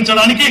ఉపాధి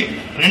కల్పించడానికి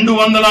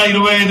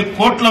 225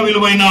 కోట్ల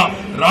విలువైన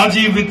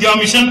రాజీవ్ విద్యా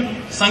మిషన్,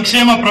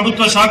 సంక్షేమ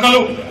ప్రభుత్వ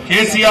శాఖలు,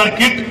 కేసీఆర్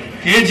కిట్,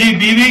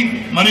 కేజీబీవీ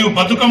మరియు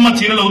బతుకమ్మ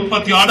చీరల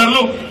ఉత్పత్తి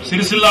ఆర్డర్లు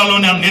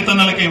సిరిసిల్లాలోని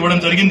నేతన్నలకే ఇవ్వడం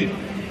జరిగింది.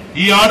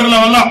 ఈ ఆర్డర్ల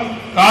వల్ల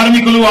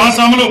కార్మికులు,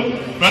 ఆసాములు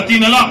ప్రతి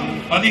నెల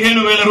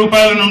 15,000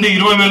 రూపాయల నుండి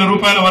 20,000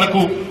 రూపాయల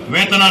వరకు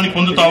వేతనాన్ని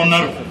పొందుతా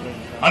ఉన్నారు.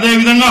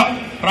 అదేవిధంగా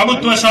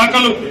ప్రభుత్వ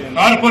శాఖలు,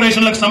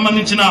 కార్పొరేషన్లకు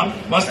సంబంధించిన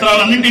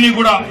వస్త్రాలన్నింటినీ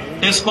కూడా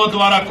టెస్కో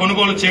ద్వారా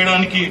కొనుగోలు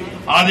చేయడానికి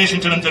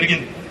ఆదేశించడం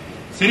జరిగింది.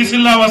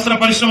 సిరిసిల్ల వస్త్ర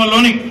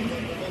పరిశ్రమలోని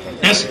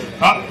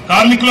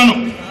కార్మికులను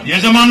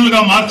యజమానులుగా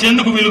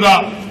మార్చేందుకు వీలుగా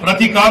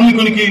ప్రతి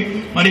కార్మికునికి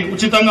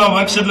ఉచితంగా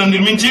వర్క్షెడ్లను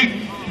నిర్మించి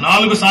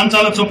 4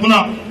 సాంచాల చొప్పున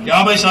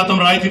 50%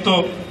 రాయితీతో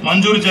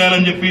మంజూరు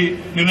చేయాలని చెప్పి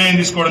నిర్ణయం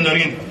తీసుకోవడం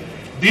జరిగింది.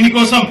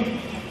 దీనికోసం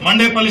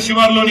మండేపల్లి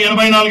శివార్లోని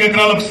 84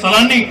 ఎకరాల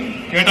స్థలాన్ని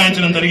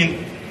కేటాయించడం జరిగింది.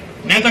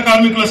 నేత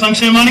కార్మికుల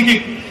సంక్షేమానికి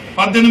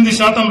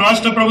 18%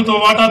 రాష్ట్ర ప్రభుత్వ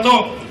వాటాతో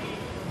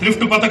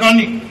థ్రిఫ్ట్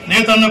పథకాన్ని,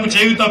 నేతన్నకు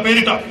చేయూత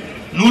పేరిట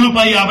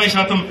నూలుపై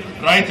 50%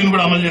 రాయితీని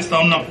కూడా అమలు చేస్తా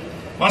ఉన్నాం.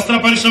 వస్త్ర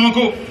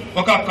పరిశ్రమకు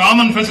ఒక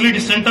కామన్ ఫెసిలిటీ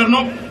సెంటర్ ను,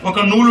 ఒక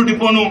నూలు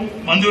డిపోను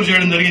మంజూరు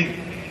చేయడం జరిగింది.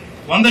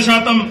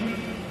 100%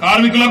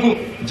 కార్మికులకు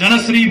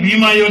జనశ్రీ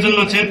బీమా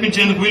యోజనలో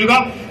చేర్పించేందుకు వీలుగా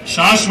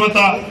శాశ్వత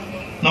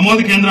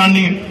నమోదు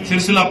కేంద్రాన్ని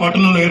సిరిసిల్ల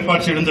పట్టణంలో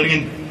ఏర్పాటు చేయడం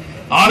జరిగింది.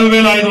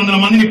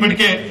 6,500 మందిని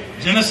ఇప్పటికే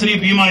జనశ్రీ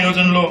బీమా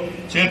యోజనలో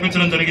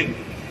చేర్పించడం జరిగింది.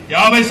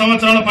 50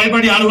 సంవత్సరాల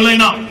పైబడి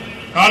అర్హులైన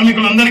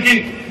కార్మికులందరికీ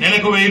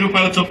నెలకు 1,000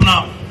 రూపాయల చొప్పున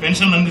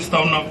పెన్షన్ అందిస్తా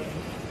ఉన్నాం.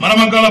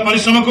 మరమగ్గాల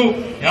పరిశ్రమకు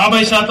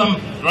 50%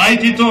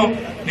 రాయితీతో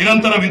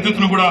నిరంతర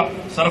విద్యుత్తును కూడా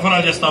సరఫరా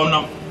చేస్తా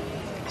ఉన్నాం.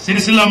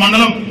 సిరిసిల్ల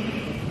మండలం,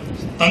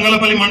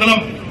 తంగలపల్లి మండలం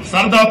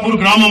సర్దాపూర్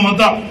గ్రామం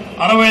వద్ద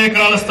 60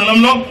 ఎకరాల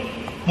స్థలంలో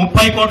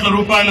 30 కోట్ల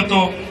రూపాయలతో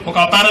ఒక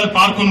అపారెల్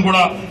పార్కును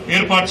కూడా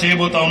ఏర్పాటు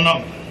చేయబోతా ఉన్నాం.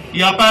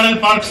 ఈ అపారెల్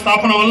పార్క్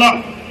స్థాపన వల్ల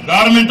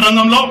గార్మెంట్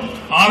రంగంలో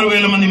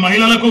 6,000 మంది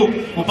మహిళలకు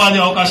ఉపాధి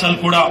అవకాశాలు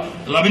కూడా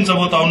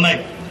లభించబోతా ఉన్నాయి.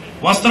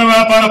 వస్త్ర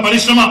వ్యాపార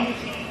పరిశ్రమ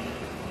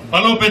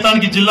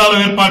బలోపేతానికి జిల్లాలో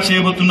ఏర్పాటు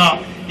చేయబోతున్న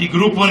ఈ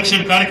గ్రూప్ వర్క్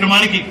షెడ్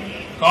కార్యక్రమానికి,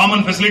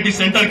 కామన్ ఫెసిలిటీ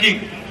సెంటర్ కి,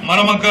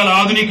 మరమగ్గాల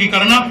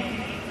ఆధునికీకరణ,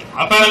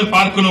 అపారెల్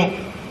పార్కును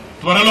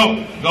త్వరలో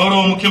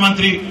గౌరవ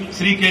ముఖ్యమంత్రి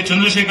శ్రీ కె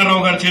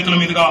చంద్రశేఖరరావు గారి చేతుల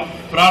మీదుగా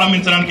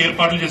ప్రారంభించడానికి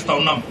ఏర్పాట్లు చేస్తా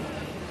ఉన్నాం.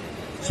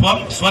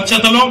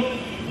 స్వచ్ఛతలో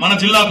మన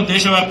జిల్లాకు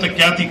దేశవ్యాప్త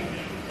ఖ్యాతి.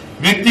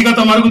 వ్యక్తిగత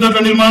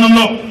మరుగుదొడ్ల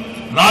నిర్మాణంలో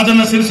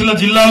రాజన్న సిరిసిల్ల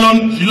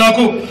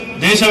జిల్లాకు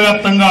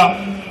దేశవ్యాప్తంగా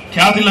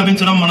ఖ్యాతి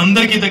లభించడం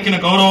మనందరికీ దక్కిన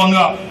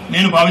గౌరవంగా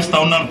నేను భావిస్తా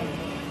ఉన్నాను.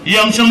 ఈ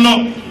అంశంలో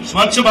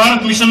స్వచ్ఛ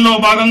భారత్ మిషన్ లో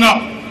భాగంగా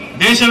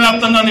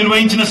దేశవ్యాప్తంగా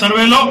నిర్వహించిన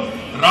సర్వేలో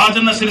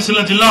రాజన్న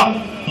సిరిసిల్ల జిల్లా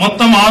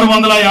మొత్తం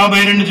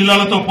 652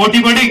 జిల్లాలతో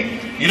పోటీపడి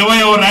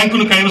 20వ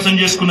ర్యాంకును కైవసం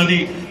చేసుకున్నది.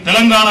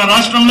 తెలంగాణ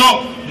రాష్ట్రంలో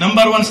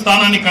నెంబర్ 1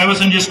 స్థానాన్ని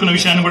కైవసం చేసుకున్న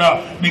విషయాన్ని కూడా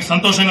మీకు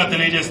సంతోషంగా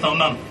తెలియజేస్తా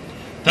ఉన్నాను.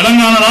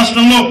 తెలంగాణ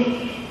రాష్ట్రంలో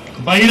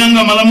బహిరంగ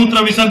మలమూత్ర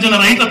విసర్జన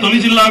రహిత తొలి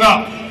జిల్లాగా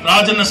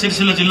రాజన్న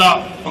సిరిసిల్ల జిల్లా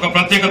ఒక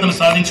ప్రత్యేకతను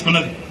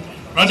సాధించుకున్నది.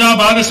 ప్రజా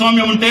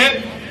భాగస్వామ్యం ఉంటే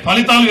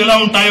ఫలితాలు ఎలా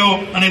ఉంటాయో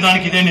అనే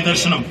దానికి ఇదే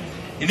నిదర్శనం.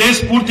 ఇదే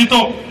స్ఫూర్తితో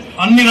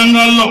అన్ని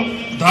రంగాల్లో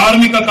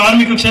ధార్మిక,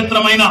 కార్మిక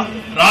క్షేత్రమైన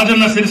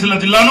రాజన్న సిరిసిల్ల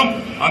జిల్లాను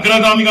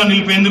అగ్రగామిగా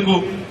నిలిపేందుకు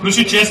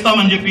కృషి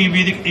చేస్తామని చెప్పి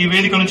ఈ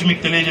వేదిక నుంచి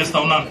మీకు తెలియజేస్తా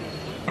ఉన్నాను.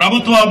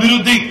 ప్రభుత్వ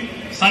అభివృద్ధి,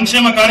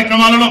 సంక్షేమ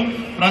కార్యక్రమాలలో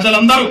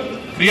ప్రజలందరూ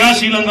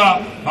క్రియాశీలంగా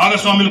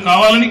భాగస్వాములు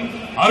కావాలని,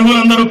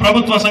 అర్హులందరూ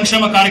ప్రభుత్వ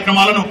సంక్షేమ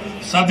కార్యక్రమాలను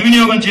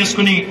సద్వినియోగం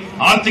చేసుకుని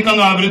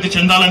ఆర్థికంగా అభివృద్ధి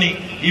చెందాలని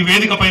ఈ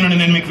వేదికపై నుండి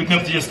నేను మీకు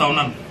విజ్ఞప్తి చేస్తా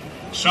ఉన్నాను.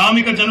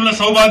 శ్రామిక జనుల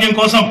సౌభాగ్యం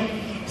కోసం,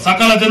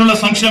 సకల జనుల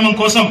సంక్షేమం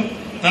కోసం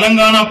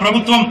తెలంగాణ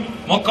ప్రభుత్వం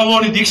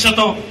మొక్కవోని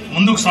దీక్షతో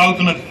ముందుకు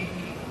సాగుతున్నది.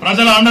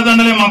 ప్రజల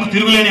అండదండలే మాకు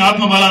తిరుగులేని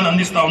ఆత్మబలాన్ని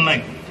అందిస్తా ఉన్నాయి,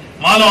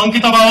 మాలో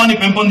అంకిత భావాన్ని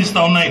పెంపొందిస్తా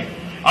ఉన్నాయి.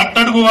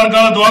 అట్టడుగు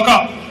వర్గాల ద్వారా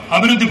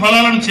అభివృద్ధి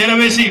ఫలాలను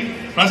చేరవేసి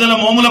ప్రజల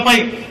మోములపై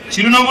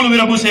చిరునవ్వులు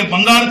విరబూసే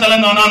బంగారు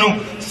తెలంగాణను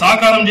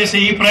సాకారం చేసే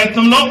ఈ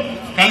ప్రయత్నంలో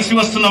కలిసి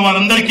వస్తున్న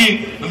వారందరికీ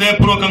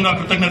హృదయపూర్వకంగా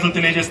కృతజ్ఞతలు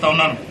తెలియజేస్తా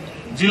ఉన్నాను.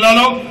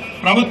 జిల్లాలో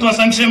ప్రభుత్వ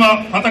సంక్షేమ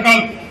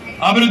పథకాలు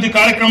అభివృద్ధి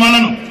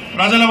కార్యక్రమాలను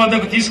ప్రజల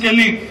వద్దకు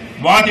తీసుకెళ్లి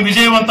వాటి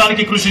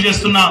విజయవంతానికి కృషి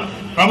చేస్తున్న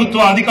ప్రభుత్వ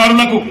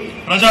అధికారులకు,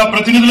 ప్రజా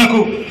ప్రతినిధులకు,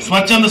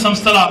 స్వచ్ఛంద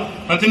సంస్థల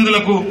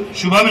ప్రతినిధులకు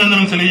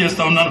శుభాభినందనలు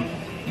తెలియజేస్తా ఉన్నాను.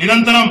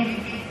 నిరంతరం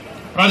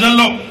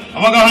ప్రజల్లో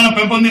అవగాహన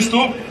పెంపొందిస్తూ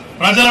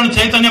ప్రజలను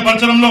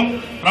చైతన్యపరచడంలో,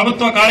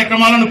 ప్రభుత్వ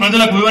కార్యక్రమాలను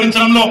ప్రజలకు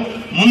వివరించడంలో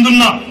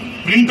ముందున్న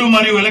ప్రింట్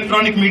మరియు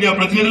ఎలక్ట్రానిక్ మీడియా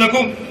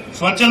ప్రతినిధులకు,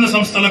 స్వచ్ఛంద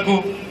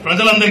సంస్థలకు,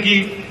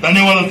 ప్రజలందరికీ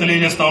ధన్యవాదాలు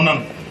తెలియజేస్తా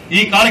ఉన్నాను.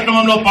 ఈ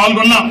కార్యక్రమంలో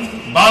పాల్గొన్న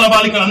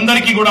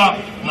బాలబాలికలందరికీ కూడా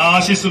నా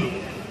ఆశీస్సులు.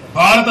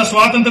 భారత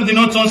స్వాతంత్ర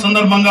దినోత్సవం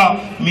సందర్భంగా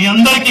మీ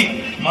అందరికీ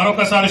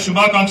మరొకసారి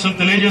శుభాకాంక్షలు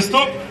తెలియజేస్తూ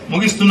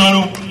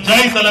ముగిస్తున్నాను.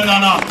 జై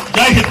తెలంగాణ,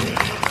 జై హింద్.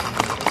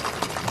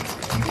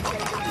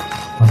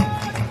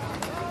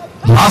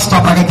 రాష్ట్ర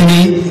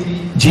ప్రగతిని,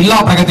 జిల్లా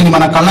ప్రగతిని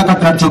మన కళ్ళ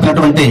కట్టినట్టు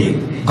చూపినటువంటి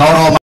గౌరవ